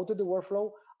image out of the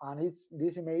workflow and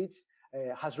this image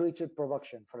has reached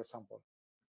production, for example.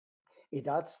 It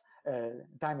adds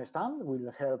timestamp,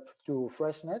 will help to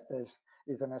freshness,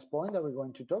 is the next point that we're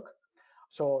going to talk.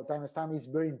 So timestamp is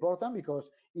very important, because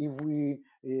if we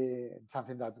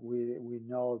something that we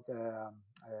know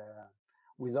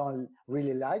we don't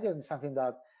really like, and something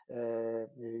that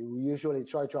we usually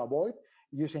try to avoid,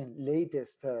 using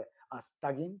latest as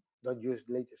tagging. Don't use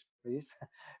latest, please.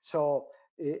 So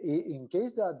in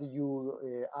case that you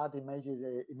add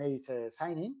image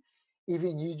signing,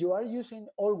 even if you are using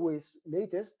always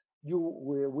latest, you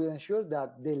will ensure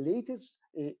that the latest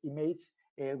image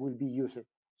will be used,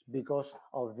 because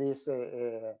of this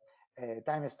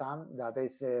timestamp that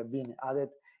is being added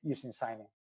using signing.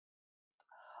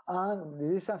 And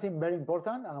this is something very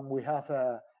important, and we have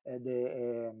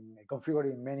configured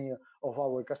in many of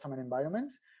our customer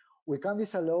environments. We can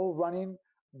disallow running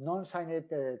non-signed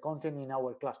content in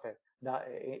our cluster. That,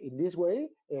 in this way,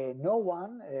 no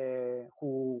one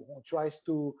who tries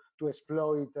to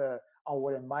exploit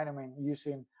our environment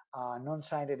using a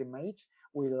non-signed image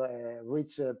will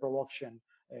reach production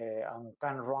and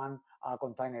can run a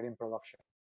container in production.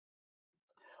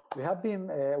 We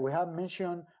have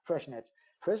mentioned freshness.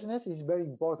 Freshness is very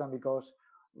important, because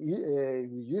we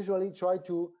usually try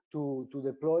to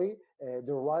deploy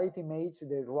the right image,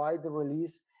 the right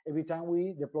release every time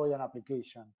we deploy an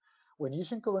application. When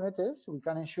using Kubernetes, we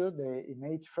can ensure the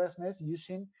image freshness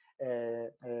using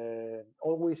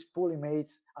always pull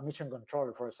image and mission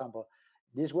controller, for example.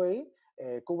 This way,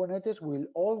 Kubernetes will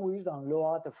always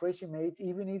download a fresh image,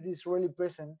 even if it's really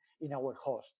present in our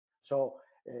host. So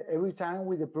every time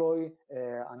we deploy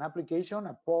an application,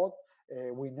 a pod,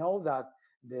 we know that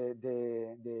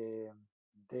the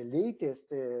latest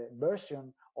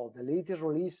version of the latest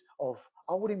release of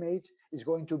our image is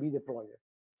going to be deployed.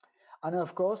 And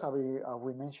of course, as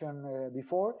we mentioned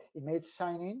before, image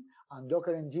signing and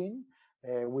Docker engine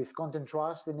with content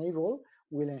trust enabled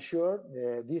will ensure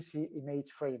this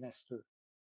image freshness too.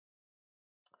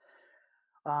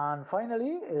 And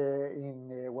finally,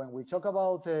 when we talk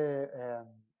about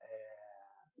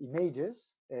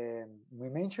images, we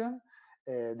mentioned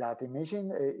that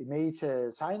image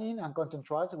signing and content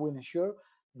trust will ensure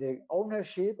the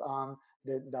ownership and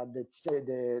that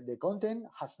the content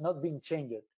has not been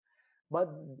changed. But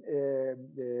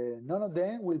none of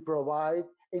them will provide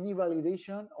any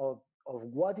validation of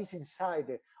what is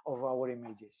inside of our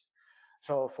images.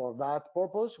 So for that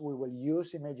purpose, we will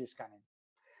use image scanning.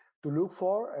 to look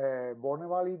for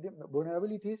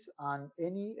vulnerabilities on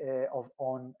any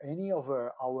of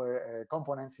our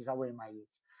components in our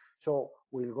images. So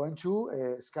we're going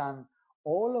to scan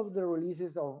all of the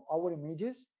releases of our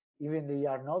images, even they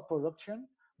are not production,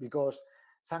 because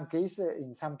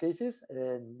in some cases,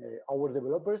 our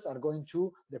developers are going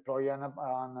to deploy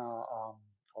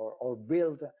or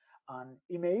build an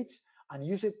image and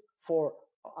use it for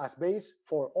as base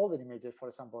for other images, for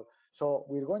example. So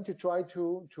we're going to try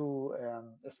to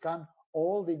scan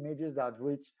all the images that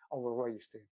reach our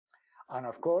registry. And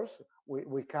of course,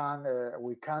 we can't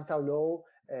allow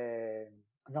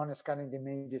non-scanning the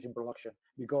images in production,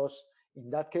 because in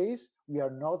that case we are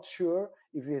not sure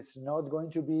if it's not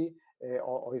going to be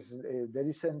or there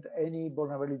isn't any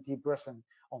vulnerability present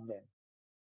on them.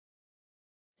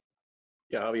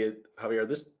 Yeah, Javier,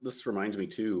 this reminds me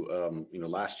too.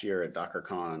 Last year at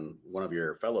DockerCon, one of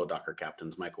your fellow Docker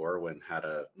captains, Michael Irwin, had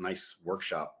a nice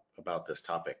workshop about this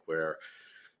topic where,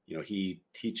 he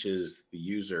teaches the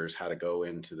users how to go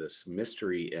into this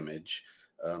mystery image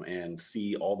and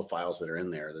see all the files that are in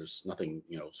there. There's nothing,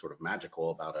 sort of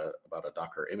magical about a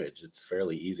Docker image. It's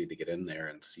fairly easy to get in there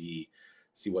and see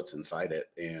what's inside it.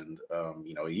 And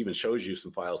it even shows you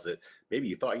some files that maybe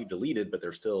you thought you deleted, but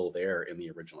they're still there in the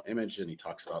original image. And he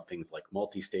talks about things like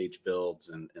multi-stage builds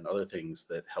and other things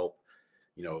that help,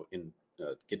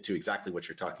 get to exactly what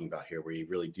you're talking about here, where you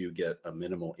really do get a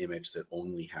minimal image that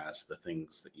only has the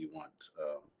things that you want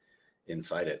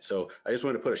inside it. So I just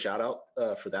wanted to put a shout out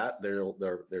for that.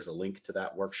 There's a link to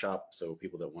that workshop, so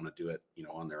people that want to do it,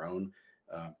 on their own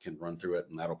can run through it,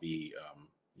 and that'll be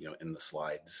in the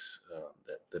slides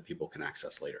that people can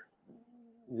access later.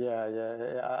 Yeah,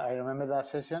 I remember that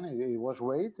session. It was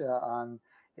great. And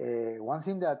one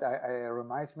thing that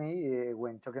reminds me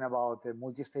when talking about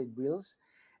multi-state builds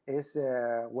is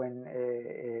when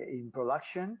in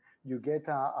production you get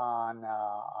a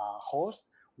host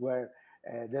where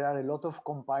there are a lot of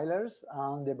compilers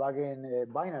and debugging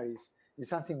binaries. It's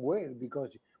something weird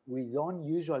because we don't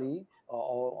usually,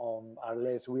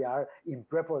 unless we are in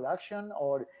pre-production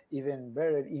or even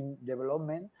better in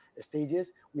development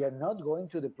stages, we are not going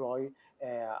to deploy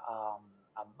a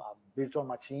virtual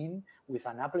machine with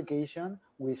an application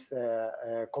with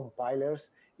compilers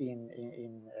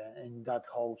in that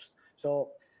host.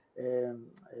 So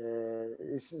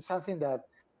it's something that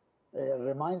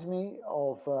reminds me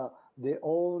of the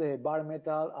old bare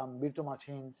metal and virtual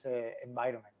machines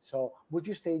environment. So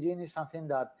multi-staging is something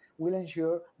that will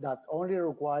ensure that only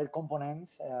required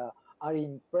components will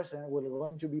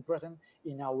going to be present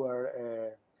in our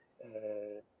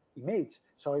image.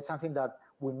 So it's something that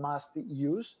we must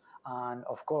use, and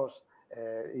of course,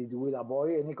 it will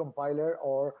avoid any compiler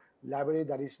or library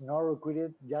that is not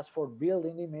required just for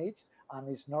building the image and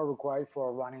is not required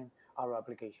for running our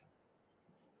application.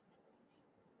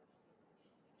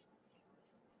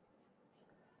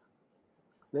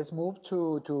 Let's move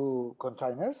to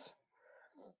containers.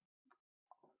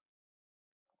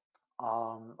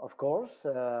 Of course,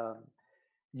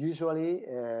 usually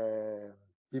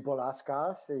people ask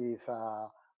us if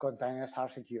containers are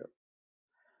secure.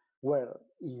 Well,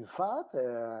 in fact,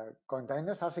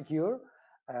 containers are secure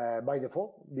by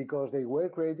default because they were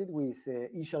created with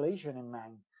isolation in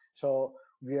mind. So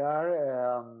we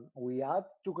add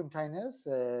to containers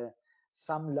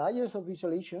some layers of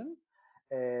isolation.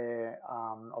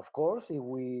 Of course, if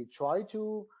we try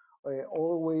to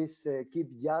always keep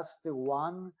just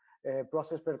one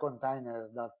process per container,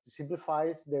 that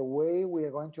simplifies the way we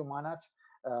are going to manage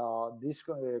this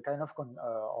kind of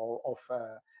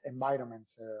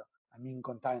environments. I mean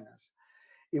containers.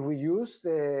 If we use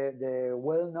the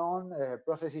well-known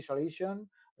process isolation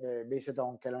based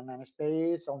on kernel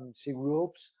namespace, on C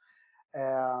groups,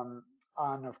 and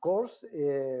of course,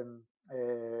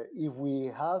 if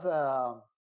we have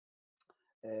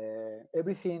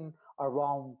everything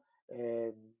around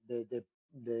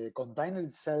the container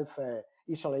itself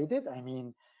isolated, I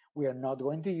mean, we are not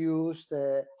going to use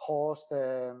the host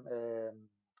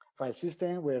file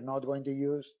system, we are not going to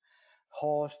use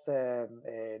host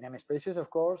namespaces, of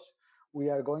course. We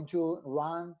are going to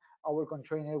run our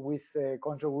container with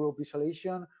control group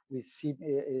isolation, with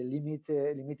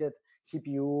limited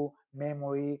CPU,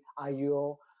 memory,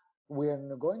 I/O. We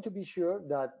are going to be sure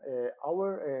that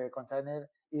our container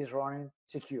is running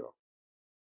secure.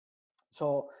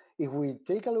 So if we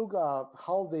take a look at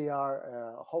how they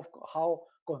are, how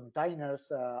containers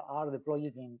are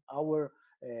deployed in our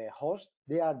host,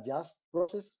 they are just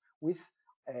processed with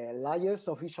layers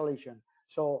of isolation.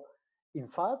 So in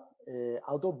fact,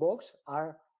 out of box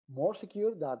are more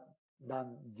secure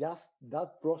than just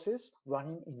that process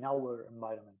running in our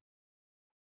environment.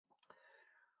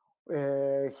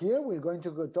 Here we're going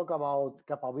to talk about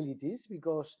capabilities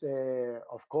because,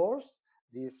 of course,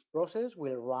 this process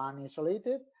will run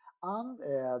isolated, and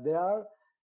there are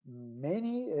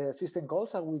many system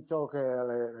calls that we talked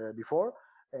before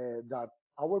that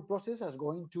our process is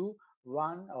going to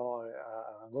run or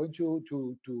going um,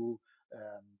 to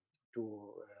um,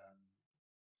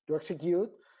 to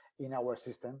execute in our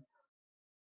system.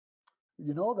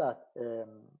 You know that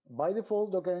by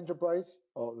default Docker Enterprise,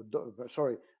 or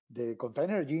sorry, the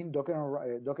container engine,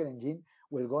 Docker engine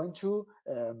will going to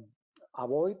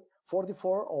avoid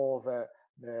 44 of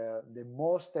the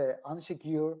most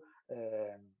unsecure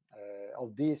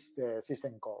of these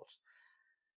system calls.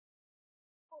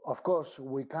 Of course,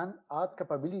 we can add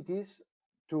capabilities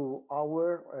to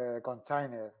our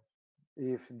container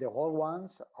if the whole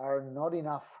ones are not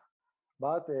enough.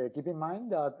 But keep in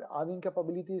mind that adding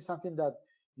capability is something that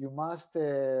you must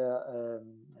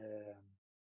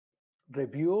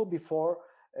review before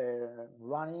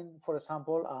running, for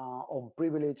example, on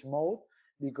privilege mode,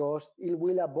 because it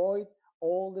will avoid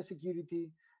all the security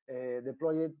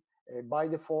deployed by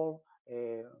default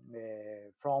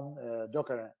from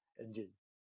Docker engine.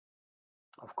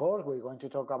 Of course, we're going to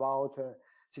talk about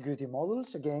security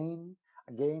models again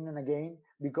and again,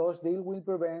 because they will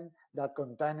prevent that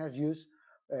containers use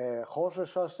host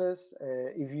resources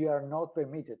if you are not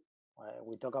permitted.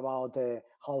 We talk about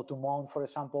how to mount, for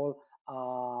example,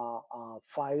 a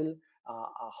file,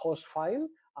 a host file,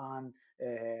 and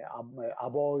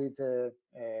avoid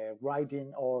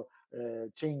writing or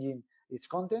changing its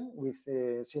content with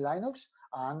C Linux.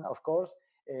 And of course,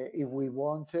 if we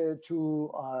wanted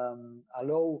to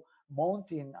allow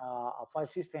mounting a file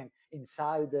system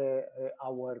inside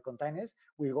our containers,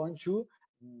 we're going to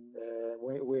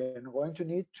we're going to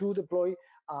need to deploy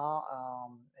a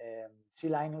C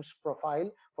Linux profile,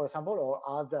 for example, or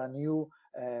add a new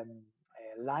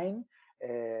line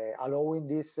allowing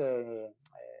this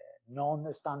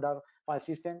non-standard file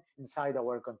system inside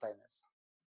our containers.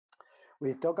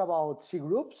 We talk about C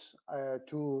groups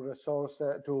to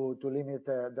limit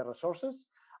the resources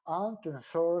and to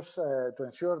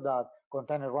ensure that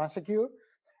containers run secure.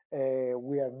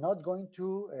 We are not going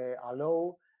to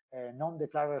allow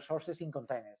non-declared resources in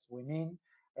containers. We mean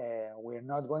we're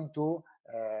not going to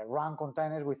run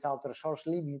containers without resource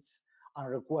limits and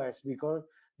requests, because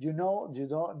you don't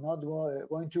not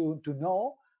going to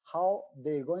know how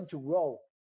they're going to grow.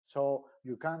 So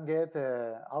you can get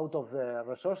out of the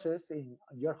resources in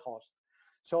your host.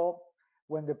 So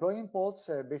when deploying pods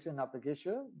based on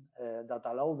application that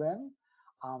allow them,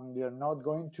 you're not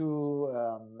going to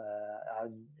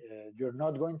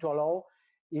allow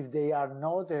if they are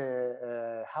not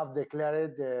have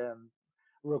declared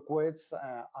requests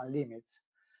and limits,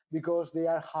 because they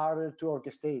are harder to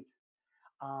orchestrate,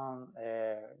 and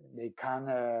they can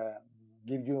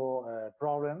give you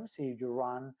problems if you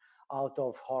run out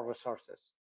of hard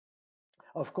resources.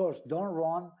 Of course, don't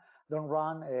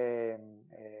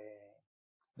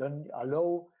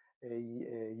allow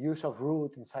use of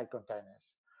root inside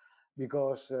containers,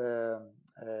 because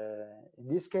in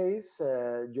this case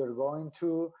you're going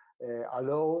to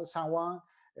allow someone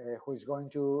who is going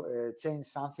to change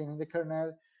something in the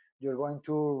kernel. You're going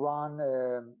to run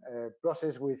a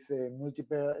process with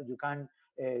multiple. You can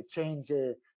change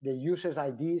the users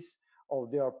IDs of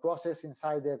their process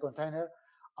inside the container,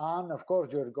 and of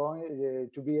course you're going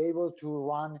to be able to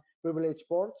run privileged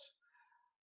ports,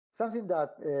 something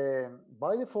that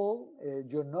by default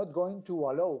you're not going to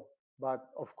allow. But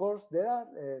of course, there are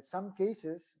some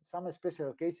cases, some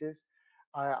special cases.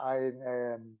 I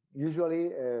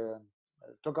usually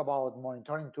talk about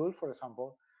monitoring tools, for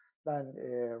example, that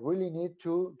really need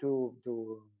to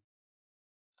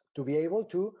be able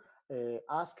to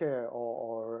ask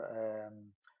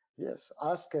yes,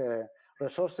 ask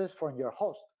resources from your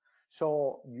host.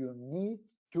 So you need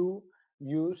to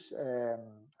use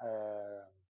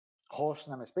host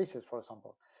namespaces, for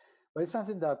example. But it's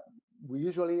something that we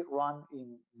usually run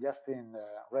in just in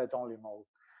read-only mode.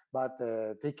 But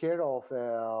take care of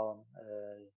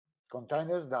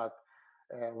containers that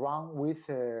run with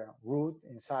root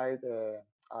inside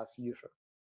as user.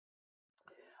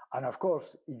 And of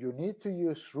course, if you need to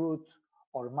use root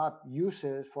or map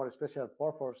users for a special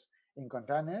purpose in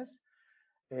containers,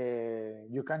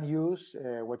 you can use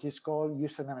what is called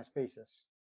user namespaces.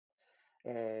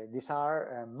 These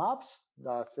are maps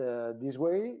that this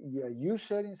way a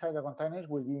user inside the containers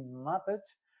will be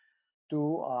mapped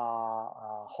to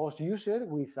a host user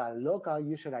with a local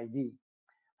user ID.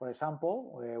 For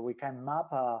example, we can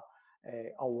map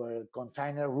our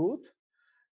container root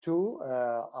to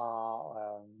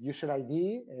user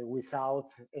ID without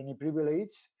any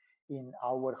privilege in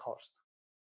our host.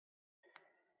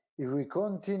 If we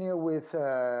continue with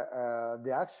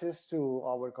the access to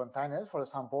our containers, for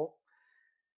example,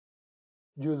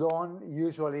 you don't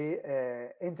usually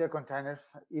enter containers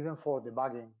even for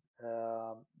debugging.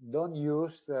 Don't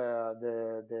use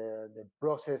the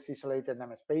process isolated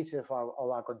namespaces of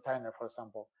a container, for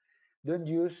example. Don't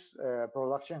use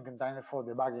production container for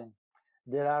debugging.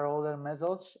 There are other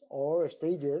methods or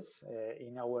stages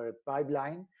in our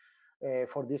pipeline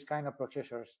for this kind of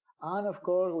processors. And of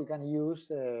course, we can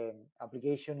use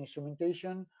application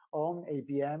instrumentation on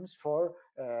APMs for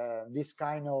this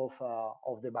kind of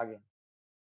debugging.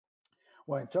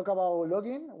 When we talk about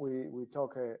logging, we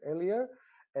talked earlier,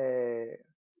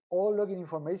 all logging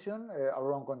information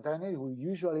around containers, we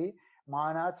usually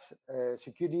manage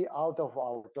security out of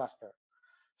our cluster.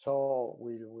 So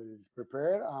we will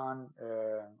prepare and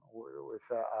with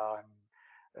a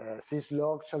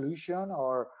syslog solution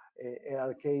or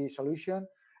ALK solution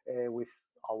with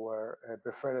our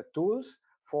preferred tools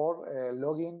for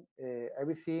logging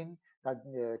everything that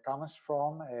comes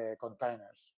from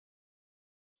containers.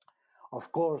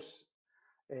 Of course,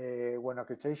 when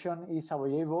orchestration is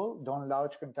available, don't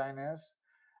launch containers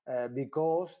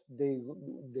because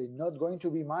they're not going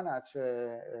to be managed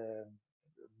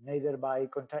neither by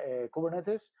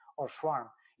Kubernetes or Swarm.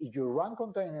 If you run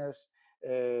containers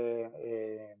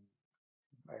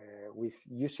with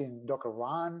using Docker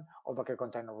Run or Docker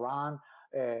Container Run,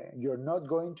 you're not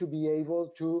going to be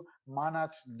able to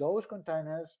manage those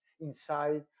containers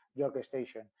inside the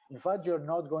orchestration. In fact, you're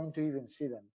not going to even see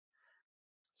them.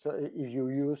 So if you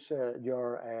use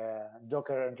your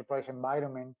Docker enterprise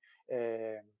environment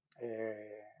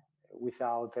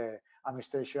without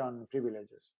administration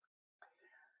privileges.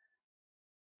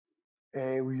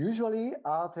 We usually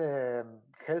add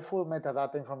helpful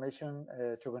metadata information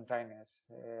to containers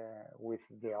with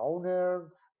the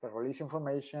owner, the release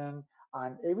information,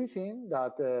 and everything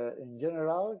that in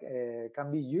general can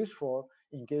be useful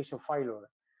in case of failure.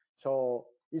 So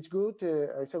it's good.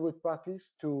 It's a good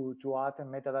practice to add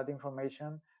metadata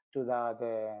information to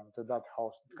that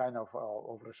host kind of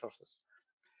resources.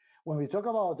 When we talk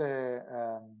about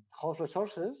host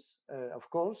resources, of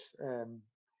course.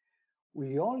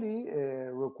 We only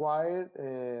require,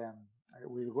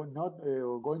 we're not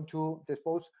going to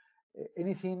dispose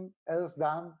anything else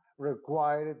than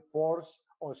required ports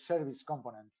or service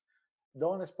components.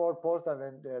 Don't export ports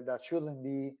that shouldn't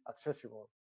be accessible.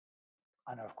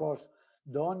 And of course,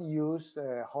 don't use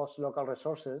host local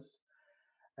resources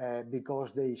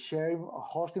because they share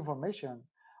host information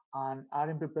and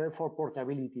aren't prepared for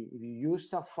portability. If you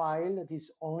use a file that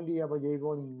is only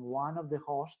available in one of the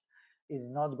hosts, is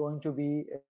not going to be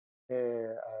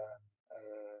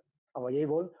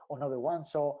available on other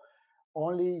ones. So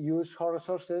only use host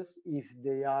resources if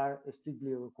they are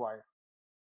strictly required.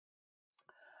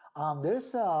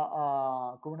 There's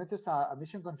Kubernetes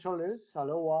admission controllers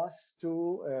allow us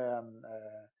to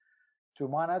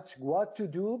manage what to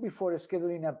do before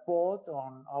scheduling a pod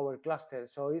on our cluster.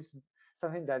 So it's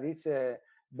something that is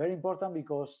very important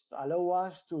because allow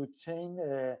us to change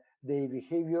the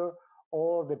behavior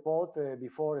or the pod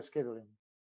before scheduling.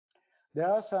 There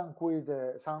are some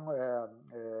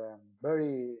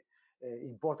very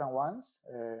important ones.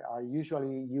 I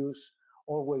usually use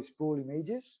always pull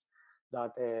images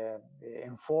that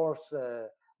enforce the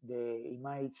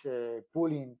image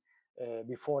pulling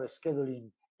before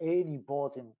scheduling any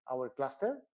pod in our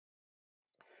cluster.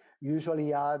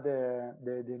 Usually add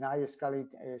the deny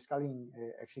scaling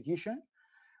execution,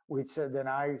 which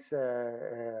denies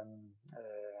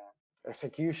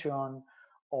execution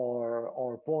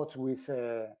or pods with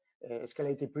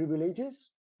escalated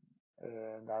privileges.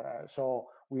 So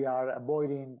we are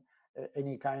avoiding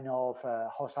any kind of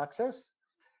host access.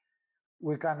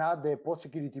 We can add the pod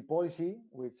security policy,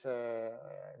 which there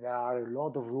are a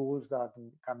lot of rules that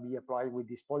can be applied with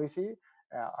this policy.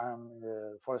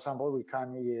 For example, we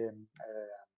can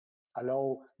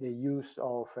allow the use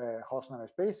of host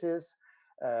namespaces,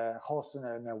 host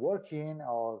networking,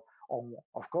 or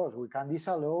of course, we can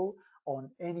disallow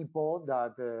on any pod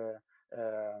that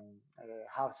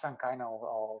have some kind of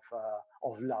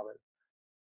label.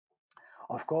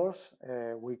 Of course,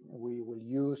 we will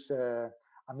use a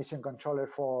mission controller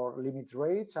for limit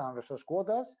rates and resource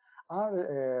quotas, and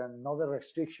another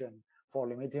restriction for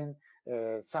limiting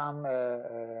some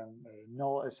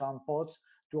pods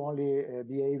to only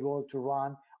be able to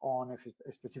run on a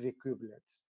specific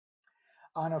kubelets.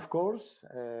 And of course,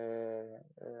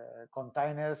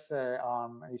 containers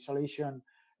isolation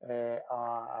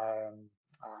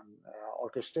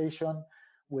orchestration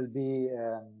will be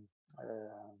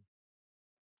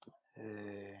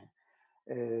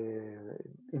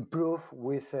improve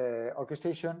with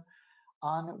orchestration.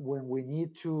 And when we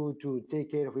need to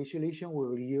take care of isolation, we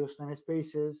will use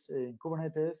namespaces in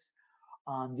Kubernetes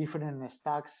and different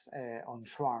stacks on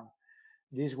Swarm.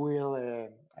 This will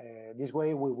this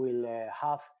way we will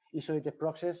have isolated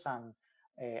process and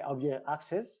object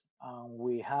access.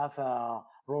 We have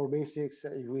role basics.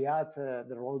 If we add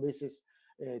the role basics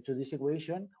to this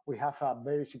equation, we have a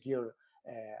very secure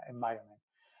environment.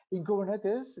 In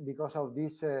Kubernetes, because of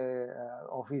this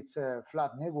of its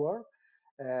flat network,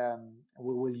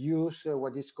 we will use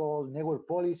what is called network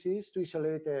policies to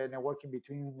isolate networking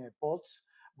between pods.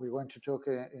 We're going to talk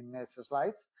in next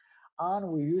slides. And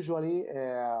we usually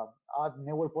add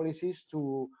network policies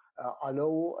to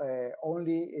allow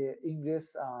only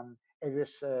ingress and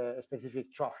egress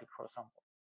specific traffic, for example.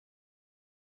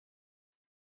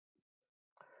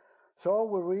 So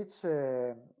we reach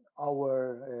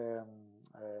our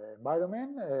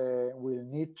environment. We'll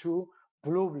need to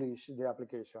publish the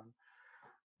application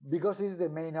because it's the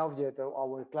main object of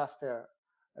our cluster,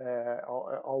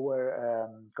 our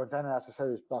container as a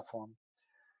service platform.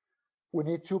 We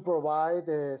need to provide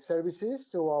services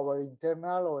to our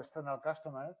internal or external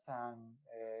customers, and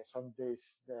some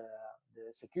days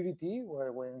the security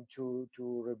we're going to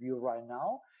review right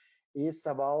now is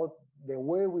about the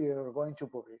way we are going to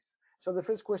publish. So the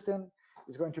first question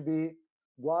is going to be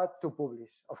what to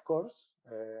publish. Of course,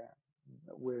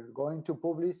 we're going to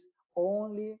publish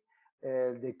only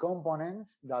the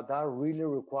components that are really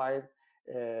required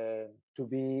to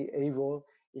be able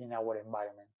in our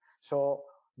environment. So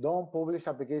don't publish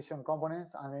application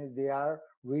components unless they are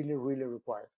really, really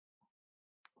required.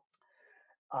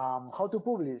 How to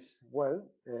publish? Well,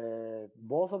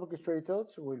 both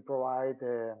orchestrators will provide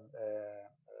the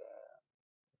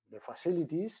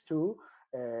facilities to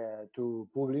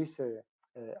publish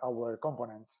our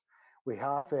components. We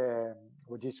have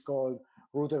what is called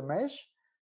router mesh,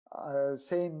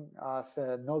 same as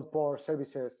node port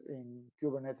services in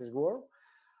Kubernetes world.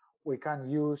 We can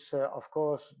use, of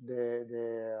course,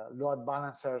 the load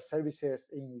balancer services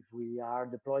if we are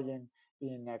deploying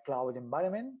in a cloud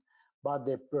environment, but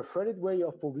the preferred way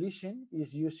of publishing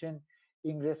is using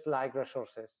ingress-like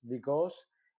resources because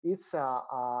it's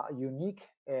a unique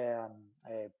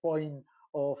point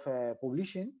of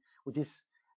publishing, which is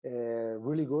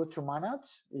really good to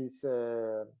manage. It's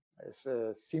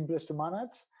simplest to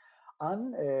manage,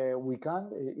 and we can,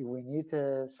 if we need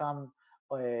some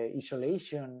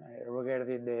isolation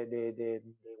regarding the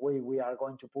way we are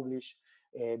going to publish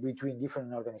between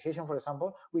different organizations, for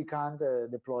example, we can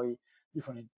deploy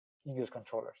different ingress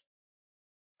controllers.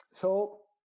 So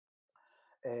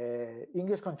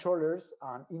ingress controllers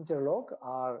and interlock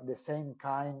are the same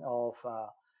kind of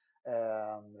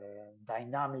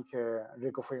dynamic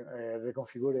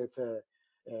reconfigured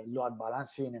load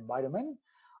balancing environment,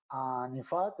 and in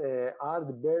fact are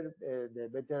the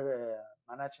better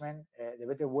management, the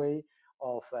better way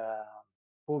of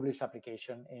publish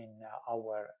application in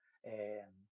our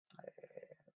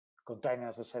container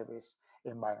as a service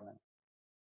environment.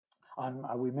 And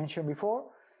as we mentioned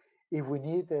before, if we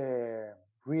need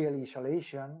real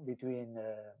isolation between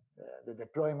the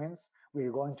deployments,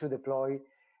 we're going to deploy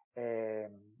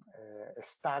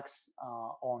stacks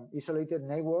on isolated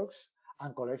networks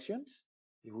and collections.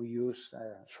 If we use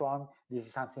Swarm, this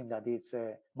is something that is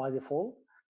by default.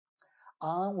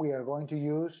 And we are going to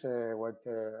use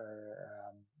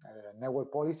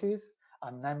network policies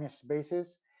and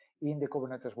namespaces in the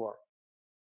Kubernetes world.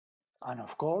 And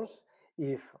of course,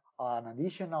 if an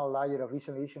additional layer of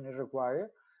isolation is required,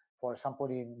 for example,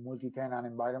 in multi-tenant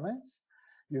environments,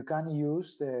 you can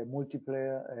use the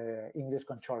multiplayer ingress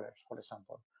controllers, for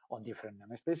example, on different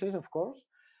namespaces, of course.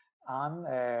 And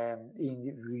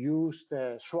in used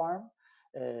Swarm,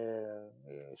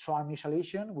 Swarm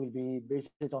isolation will be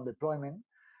based on deployment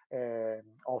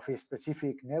of a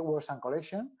specific networks and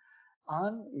collection.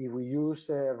 And if we use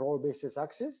role-based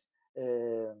access,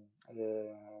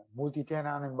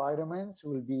 multi-tenant environments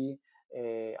will be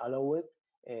allowed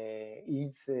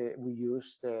if we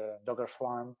use the Docker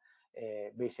Swarm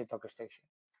based orchestration.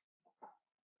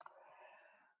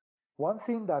 One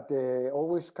thing that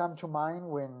always comes to mind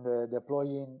when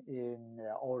deploying in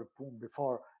or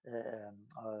before,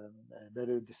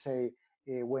 better to say,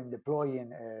 when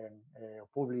deploying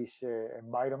publish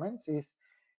environments is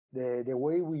the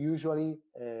way we usually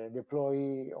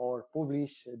deploy or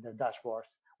publish the dashboards.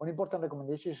 One important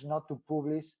recommendation is not to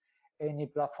publish any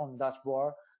platform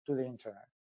dashboard to the internet.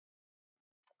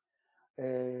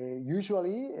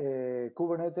 Usually,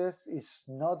 Kubernetes is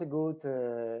not a good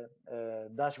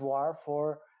dashboard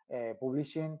for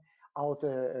publishing out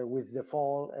with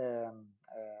default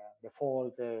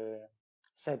default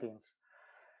settings.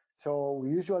 So we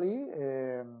usually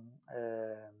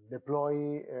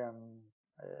deploy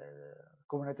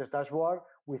Kubernetes dashboard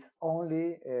with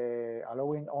only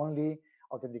allowing only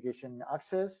authentication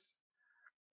access,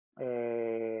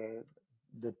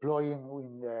 deploying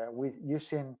with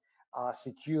using a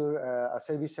secure a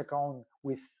service account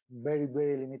with very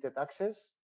limited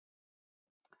access,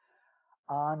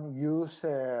 and use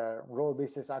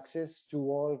role-based access to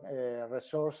all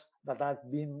resources that have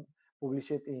been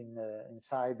published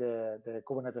inside the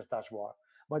Kubernetes dashboard.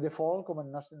 By default,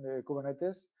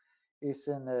 Kubernetes is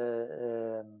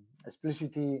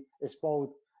explicitly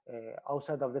exposed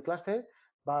outside of the cluster,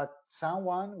 but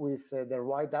someone with the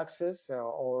right access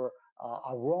or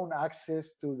a wrong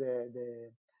access to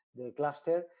the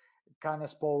cluster can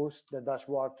expose the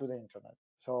dashboard to the internet.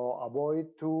 So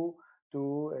avoid to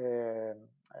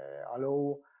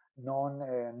allow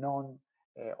non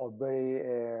or very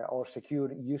or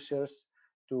secure users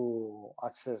to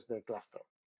access the cluster.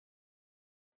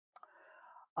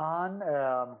 And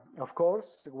of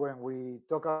course, when we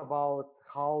talk about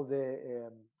how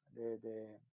the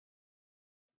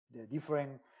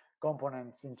different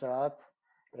components interact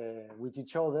with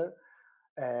each other,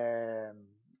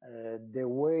 the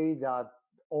way that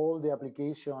all the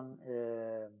application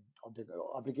of the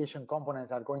application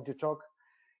components are going to talk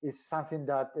is something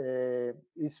that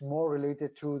is more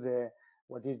related to the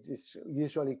what is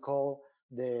usually called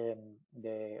the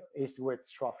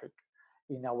east-west traffic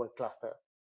in our cluster.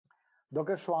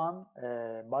 Docker Swarm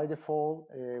by default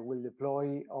will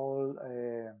deploy all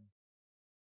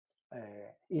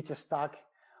each stack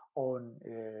on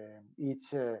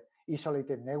each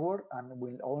isolated network and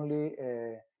will only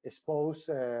expose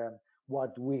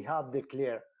what we have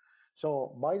declared.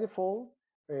 So by default,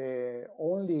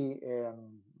 only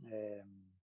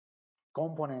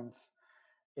components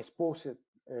exposed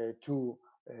to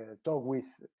talk with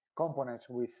components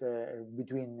with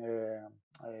between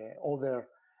other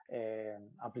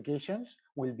applications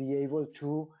will be able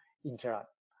to interact.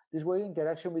 This way,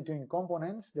 interaction between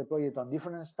components deployed on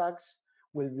different stacks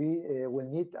will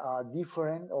need a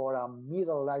different or a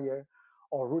middle layer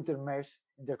or router mesh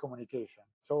intercommunication.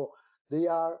 So they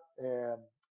are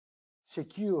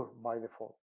secure by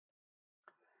default.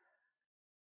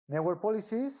 Network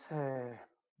policies,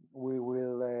 we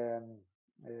will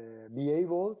be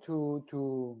able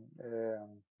to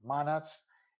manage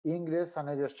ingress and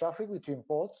egress traffic between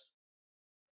pods,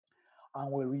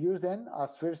 and we'll use them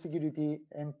as first security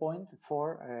endpoint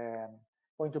for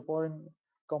point-to-point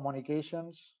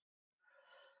communications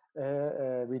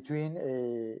between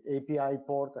API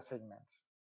port segments.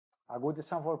 A good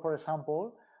example, for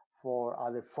example, for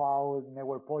a default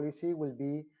network policy will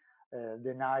be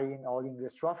denying all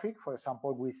ingress traffic, for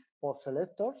example, with pod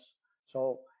selectors.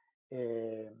 So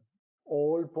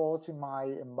all pods in my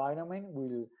environment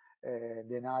will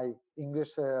deny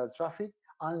ingress traffic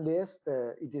unless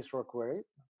it is required.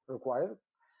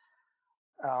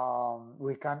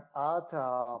 We can add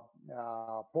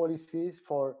policies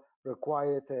for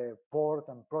required port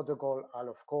and protocol, and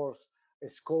of course,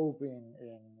 scope in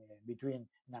between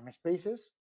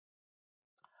namespaces.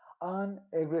 And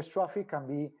egress traffic can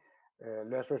be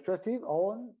less restrictive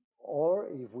on, or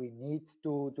if we need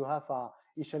to have a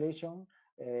isolation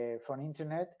from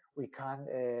internet, we can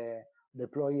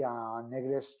deploy an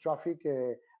egress traffic,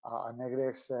 an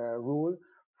egress rule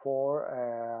for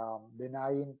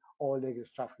denying all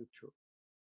egress traffic too.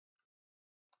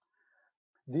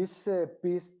 This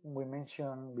piece we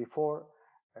mentioned before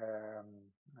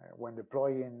when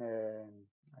deploying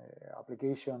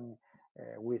application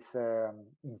with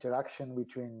interaction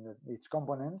between its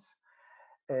components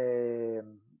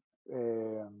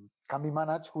can be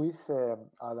managed with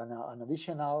an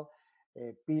additional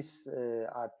piece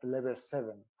at level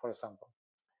 7, for example.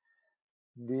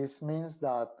 This means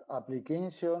that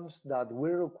applications that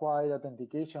will require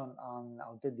authentication and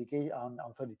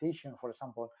authorization, for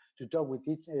example, to talk with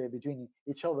between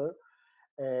each other,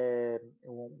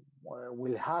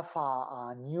 will have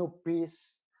a new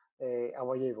piece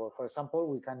available. For example,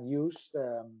 we can use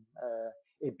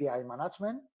API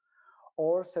management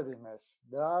or service mesh.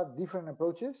 There are different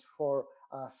approaches for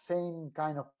same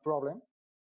kind of problem.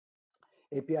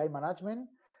 API management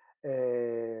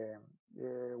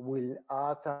will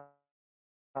add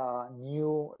a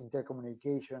new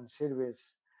intercommunication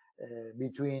service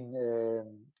between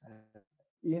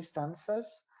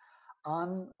instances,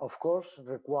 and of course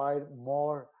require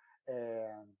more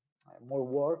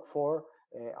work for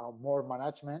more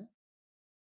management.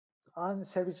 And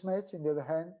service mesh, on the other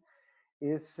hand,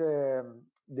 is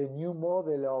the new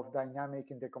model of dynamic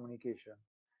intercommunication.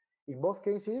 In both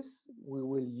cases, we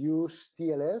will use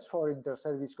TLS for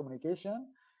inter-service communication,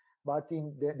 but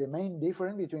in the main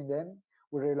difference between them,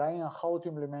 we rely on how to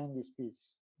implement this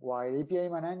piece. While API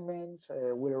management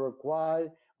will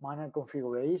require manual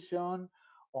configuration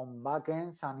on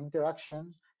backends and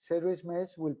interactions, Service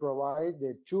Mesh will provide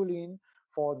the tooling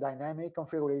for dynamic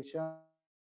configuration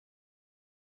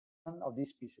of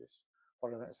these pieces.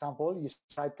 For example, use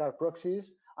sidecar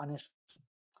proxies and instructions.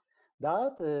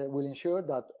 That will ensure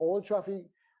that all traffic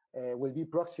will be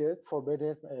proxied for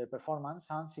better performance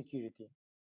and security.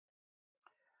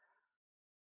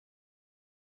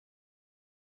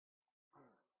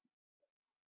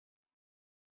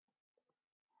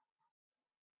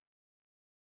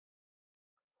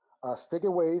 As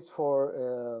takeaways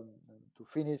to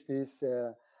finish this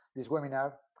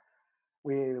webinar,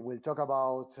 we will talk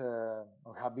about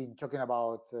or have been talking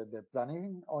about the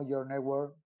planning on your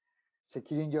network,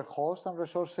 securing your host and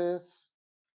resources,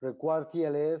 require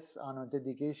TLS and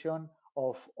authentication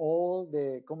of all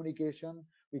the communication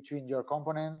between your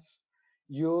components,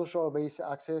 use role-based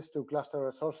access to cluster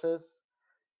resources,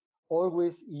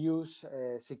 always use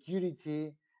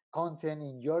security content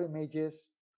in your images,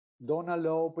 don't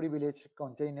allow privileged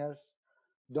containers,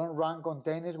 don't run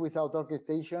containers without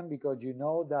orchestration because you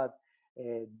know that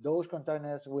those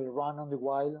containers will run on the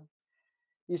wild.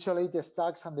 Isolate the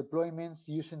stacks and deployments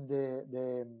using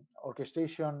the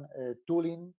orchestration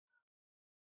tooling.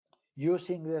 Use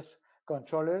ingress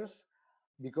controllers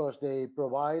because they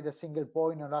provide a single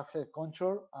point of access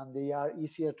control and they are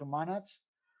easier to manage.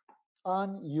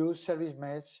 And use service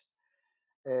mesh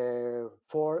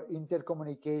for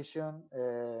intercommunication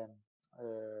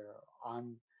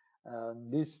and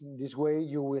this way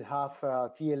you will have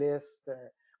TLS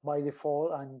by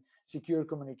default and secure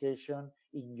communication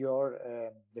in your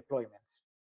deployments.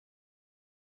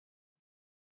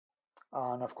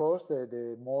 And of course,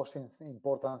 the most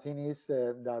important thing is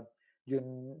that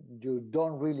you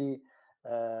don't really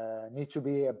need to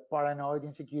be paranoid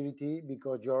in security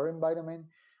because your environment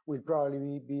will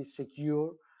probably be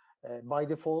secure by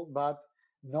default, but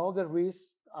know the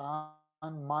risks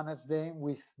and manage them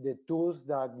with the tools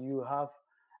that you have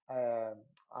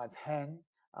at hand,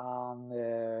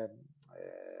 and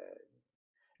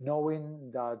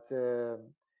knowing that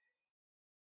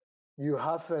you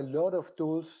have a lot of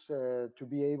tools to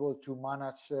be able to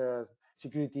manage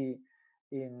security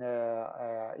in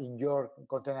your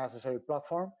container as a service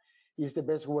platform is the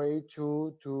best way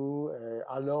to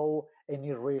allow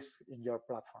any risk in your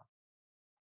platform.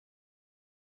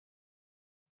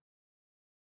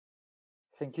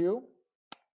 Thank you.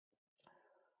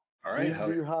 All right.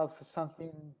 Do you have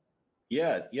something?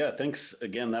 Yeah. Thanks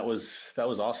again. That was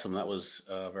awesome. That was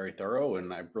very thorough,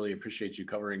 and I really appreciate you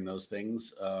covering those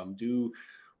things. Do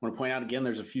want to point out again,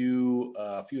 there's a few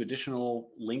additional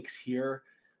links here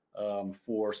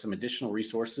for some additional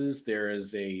resources. There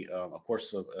is of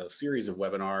course, a series of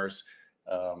webinars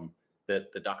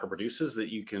that the Docker produces that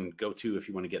you can go to if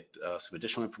you want to get some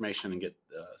additional information and get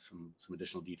some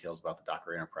additional details about the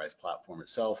Docker Enterprise platform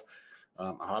itself.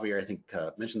 Javier, I think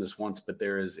mentioned this once, but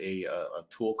there is a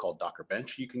tool called Docker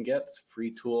Bench you can get. It's a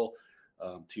free tool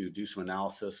to do some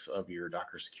analysis of your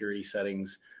Docker security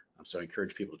settings. So I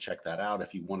encourage people to check that out.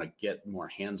 If you want to get more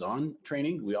hands-on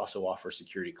training, we also offer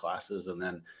security classes. And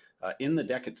then in the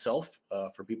deck itself,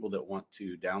 for people that want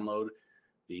to download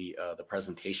the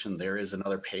presentation, there is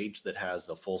another page that has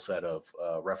a full set of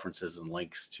references and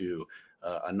links to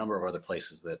a number of other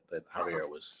places that Javier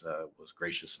was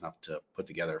gracious enough to put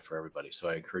together for everybody. So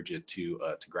I encourage you to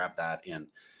grab that and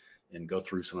go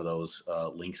through some of those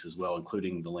links as well,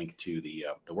 including the link to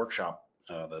the workshop,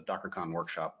 the DockerCon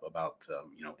workshop about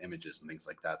images and things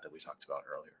like that we talked about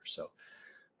earlier. So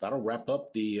that'll wrap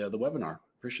up the webinar.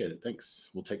 Appreciate it. Thanks.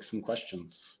 We'll take some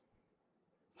questions.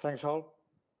 Thanks all.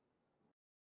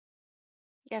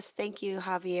 Yes, thank you,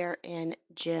 Javier and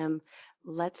Jim.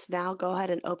 Let's now go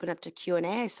ahead and open up to Q&A.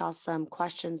 I saw some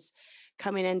questions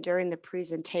coming in during the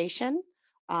presentation.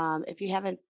 If you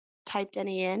haven't typed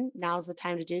any in, now's the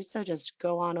time to do so. Just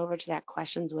go on over to that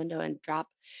questions window and drop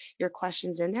your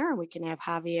questions in there, and we can have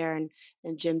Javier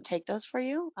and Jim take those for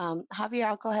you. Javier,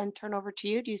 I'll go ahead and turn over to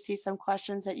you. Do you see some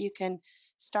questions that you can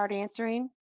start answering?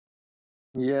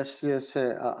 Yes.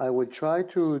 I will try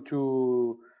to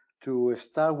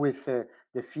start with the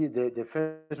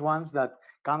first ones that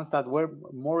were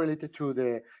more related to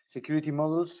the security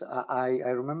models. I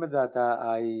remember that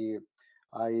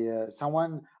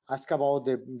someone asked about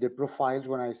the profiles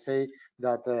when I say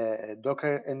that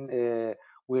Docker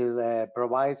will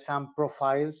provide some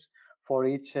profiles for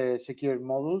each secure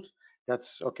module.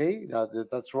 That's okay.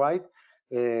 That's right.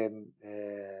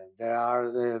 There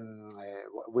are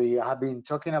we have been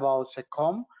talking about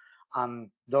SecCom, and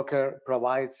Docker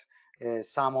provides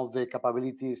some of the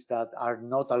capabilities that are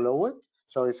not allowed.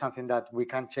 So it's something that we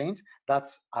can change.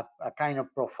 That's a kind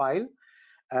of profile.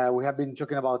 We have been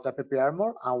talking about App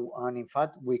Armor, and in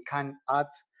fact, we can add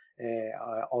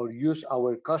or use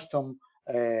our customized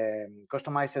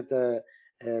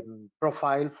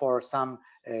profile for some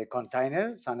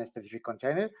container, some specific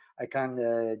container. I can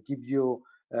give you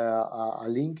a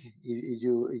link if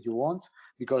you want,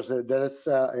 because there's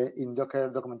in Docker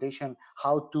documentation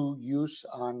how to use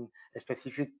a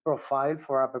specific profile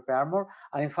for App Armor,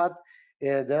 and in fact,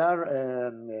 there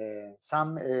are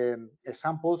some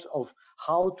examples of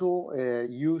how to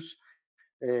use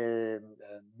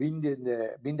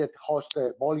binded host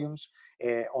volumes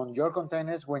on your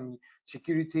containers when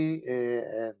security,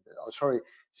 sorry,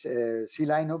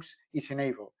 C-Linux is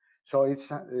enabled. So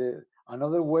it's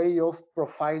another way of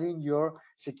profiling your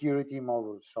security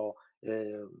models. So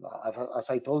as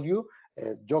I told you,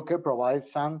 Docker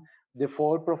provides some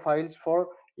default profiles for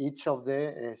each of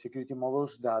the security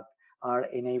models that are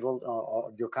enabled,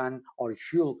 or you can or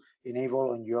should enable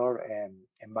on your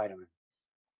environment.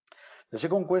 The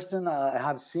second question I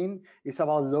have seen is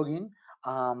about logging.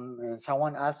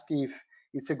 Someone asked if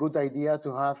it's a good idea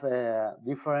to have a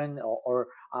different, or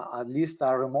at least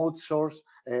a remote source,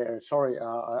 a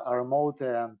remote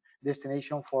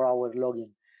destination for our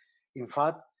logging. In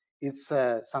fact, it's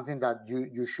something that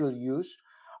you should use,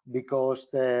 because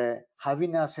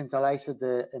having a centralized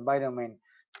environment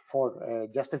for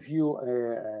just a few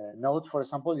nodes, for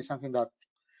example, is something that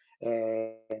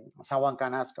someone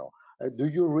can ask, do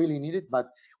you really need it? But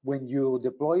when you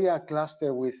deploy a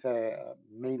cluster with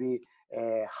maybe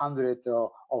 100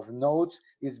 of nodes,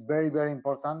 it's very, very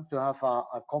important to have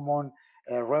a common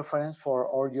reference for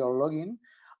all your logging.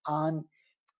 And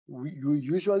we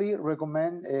usually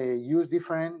recommend use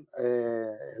different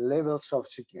levels of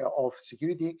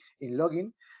security in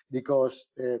logging, because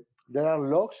there are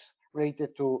logs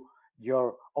related to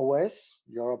your OS,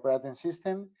 your operating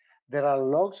system. There are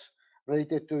logs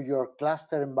related to your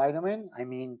cluster environment. I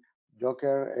mean,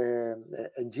 Docker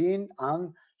engine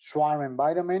and Swarm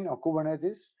environment or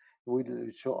Kubernetes.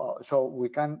 So we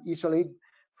can isolate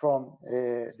from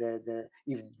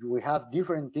if we have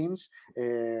different teams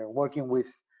working with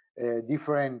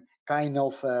different kind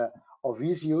of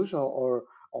issues or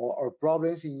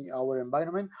problems in our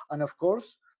environment. And of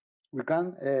course, we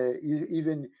can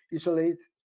even isolate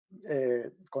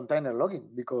container logging,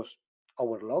 because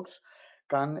our logs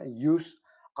can use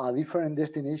a different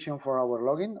destination for our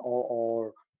logging,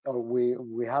 or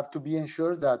we have to be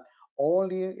ensured that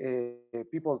only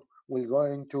people will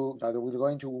going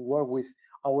to work with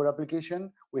our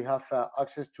application, we have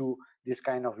access to this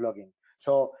kind of logging.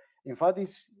 So in fact,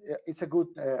 it's a good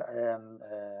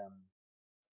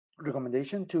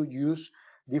recommendation to use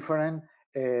different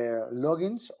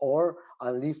logins, or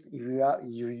at least if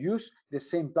you use the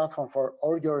same platform for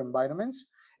all your environments,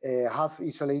 have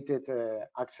isolated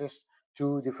access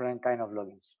to different kind of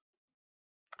logins.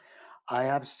 I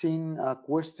have seen a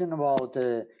question about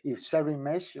if serving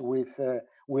mesh will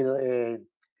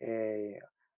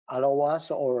allow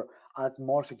us or add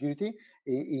more security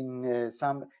in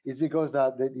some. It's because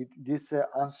that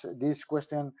this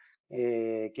question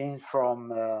came from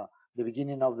the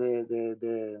beginning of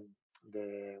the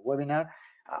webinar.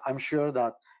 I'm sure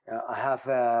that I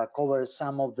have covered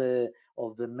some of the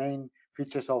main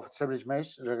features of service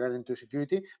mesh regarding to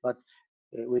security, but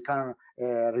we can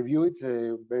review it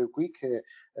very quick.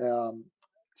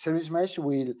 Service mesh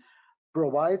will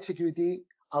provide security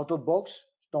out of box.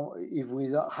 So if we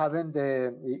haven't,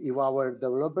 if our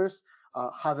developers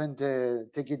haven't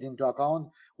taken it into account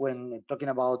when talking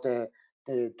about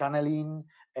tunneling,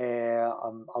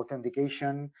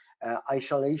 authentication,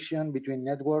 isolation between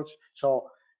networks. So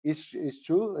it's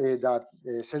true that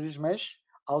service mesh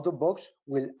out of box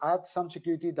will add some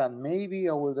security that maybe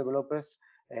our developers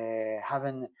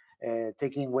haven't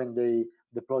taken when they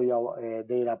deploy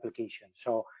their application.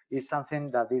 So it's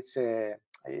something that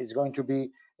is going to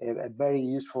be very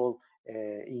useful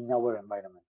in our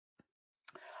environment.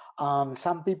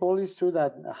 Some people, it's true,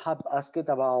 that have asked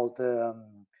about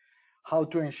how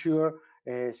to ensure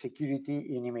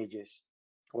security in images.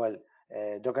 Well,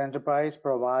 Docker Enterprise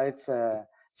provides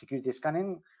security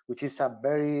scanning, which is a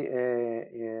very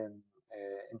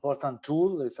important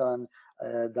tool. It's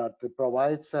that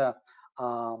provides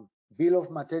bill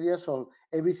of materials of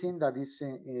everything that is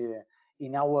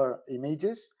in our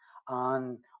images.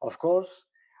 And of course,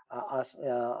 as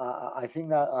I think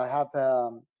that I have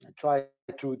tried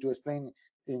to explain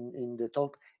in the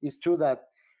talk, it's true that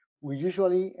we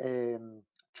usually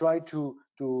try to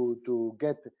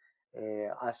get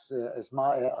as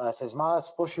small as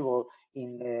possible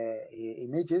in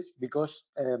images, because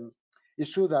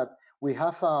it's true that we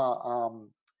have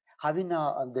having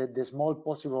the small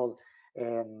possible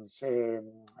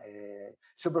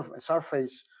super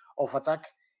surface of attack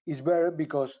is better,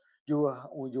 because you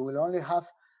will only have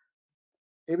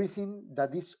everything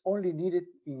that is only needed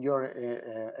in your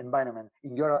environment,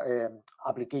 in your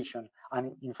application.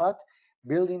 And in fact,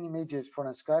 building images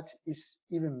from scratch is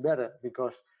even better,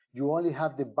 because you only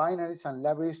have the binaries and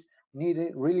libraries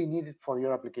really needed for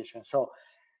your application. So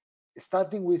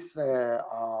starting with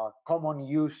common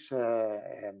use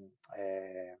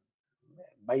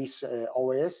base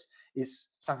OS is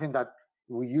something that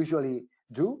we usually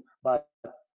do, but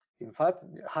in fact,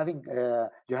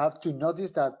 you have to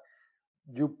notice that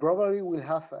you probably will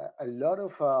have a lot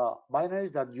of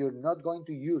binaries that you're not going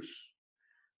to use.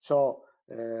 So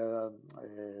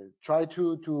try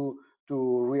to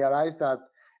realize that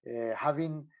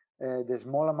having the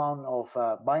small amount of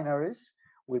binaries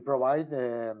will provide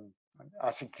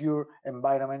a secure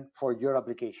environment for your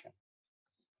application.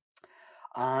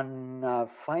 And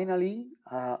finally,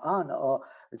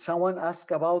 someone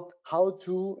asked about how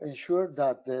to ensure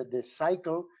that the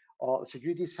cycle or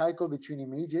security cycle between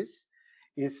images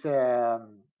is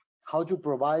how to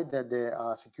provide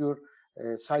the secure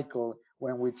cycle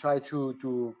when we try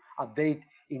to update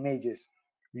images.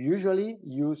 We usually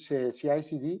use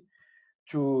CI/CD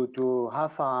to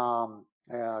have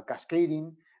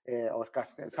cascading or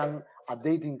some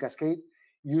updating cascade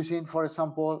using, for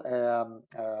example,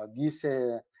 this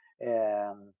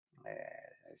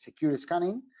secure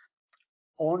scanning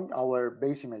on our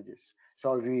base images.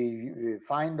 So if we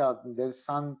find that there's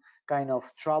some kind of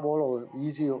trouble or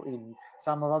issue in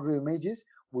some of our images,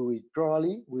 we will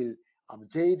probably will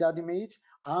update that image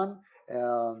and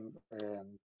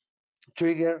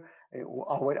trigger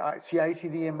our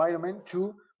CI/CD environment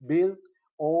to build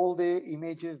all the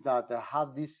images that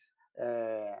have this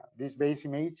base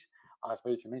image as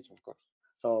base image, of course.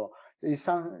 So it's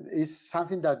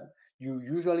something that you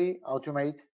usually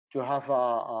automate to have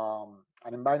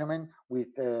an environment with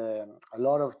a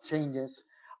lot of changes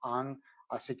and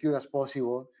as secure as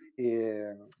possible,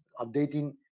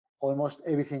 updating almost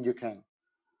everything you can.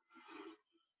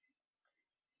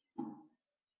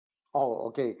 Oh,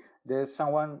 okay. There's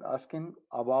someone asking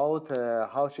about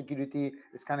how security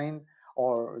scanning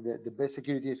or the best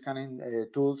security scanning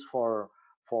tools for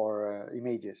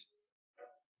images.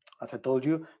 As I told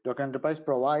you, Docker Enterprise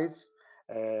provides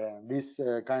this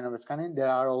kind of scanning. There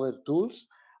are other tools.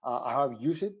 I have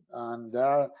used it, and there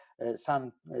are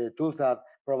some tools that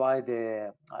provide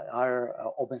are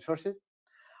open sourced.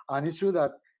 And it's true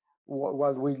that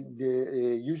what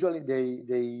usually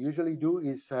they usually do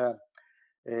is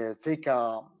take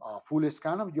a full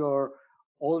scan of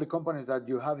all the components that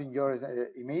you have in your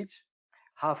image,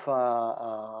 have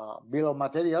a bill of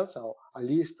materials, or a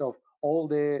list of all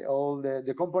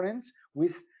the components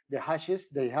with the hashes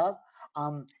they have.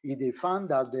 If they find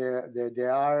that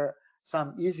there are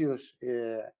some issues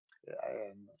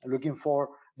looking for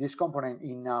this component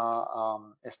in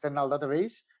external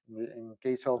database, in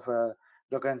case of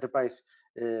Docker Enterprise,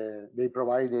 they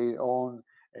provide their own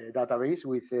database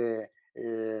with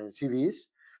CVEs.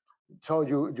 So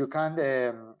you can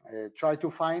try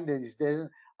to find that is there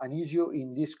an issue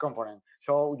in this component.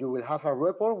 So you will have a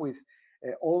report with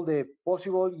all the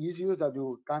possible issues that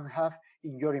you can have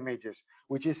in your images,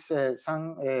 which is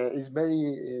is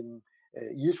very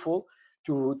useful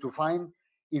to find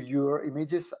if your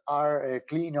images are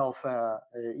clean of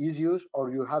issues,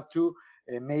 or you have to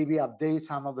maybe update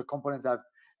some of the components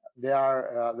that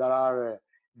are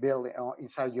built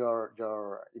inside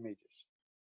your images.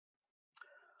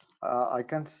 I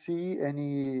can't see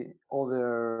any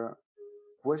other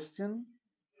question.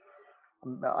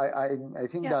 I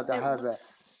think Yeah, that I have.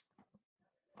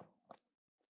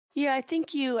 Yeah, I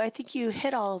think you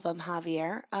hit all of them,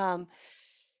 Javier.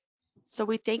 So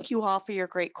we thank you all for your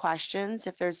great questions.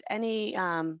 If there's any,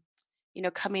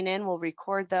 coming in, we'll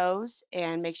record those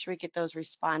and make sure we get those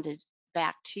responded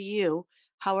back to you.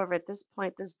 However, at this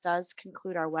point, this does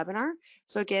conclude our webinar.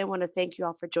 So again, I want to thank you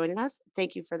all for joining us.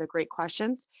 Thank you for the great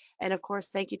questions. And of course,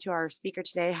 thank you to our speaker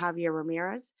today, Javier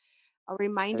Ramirez. A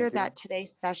reminder that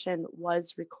today's session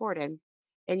was recorded,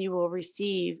 and you will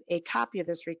receive a copy of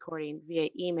this recording via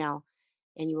email,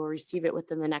 and you will receive it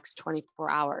within the next 24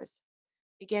 hours.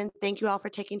 Again, thank you all for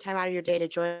taking time out of your day to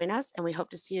join us, and we hope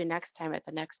to see you next time at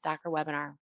the next Docker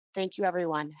webinar. Thank you,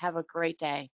 everyone. Have a great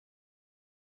day.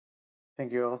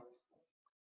 Thank you all.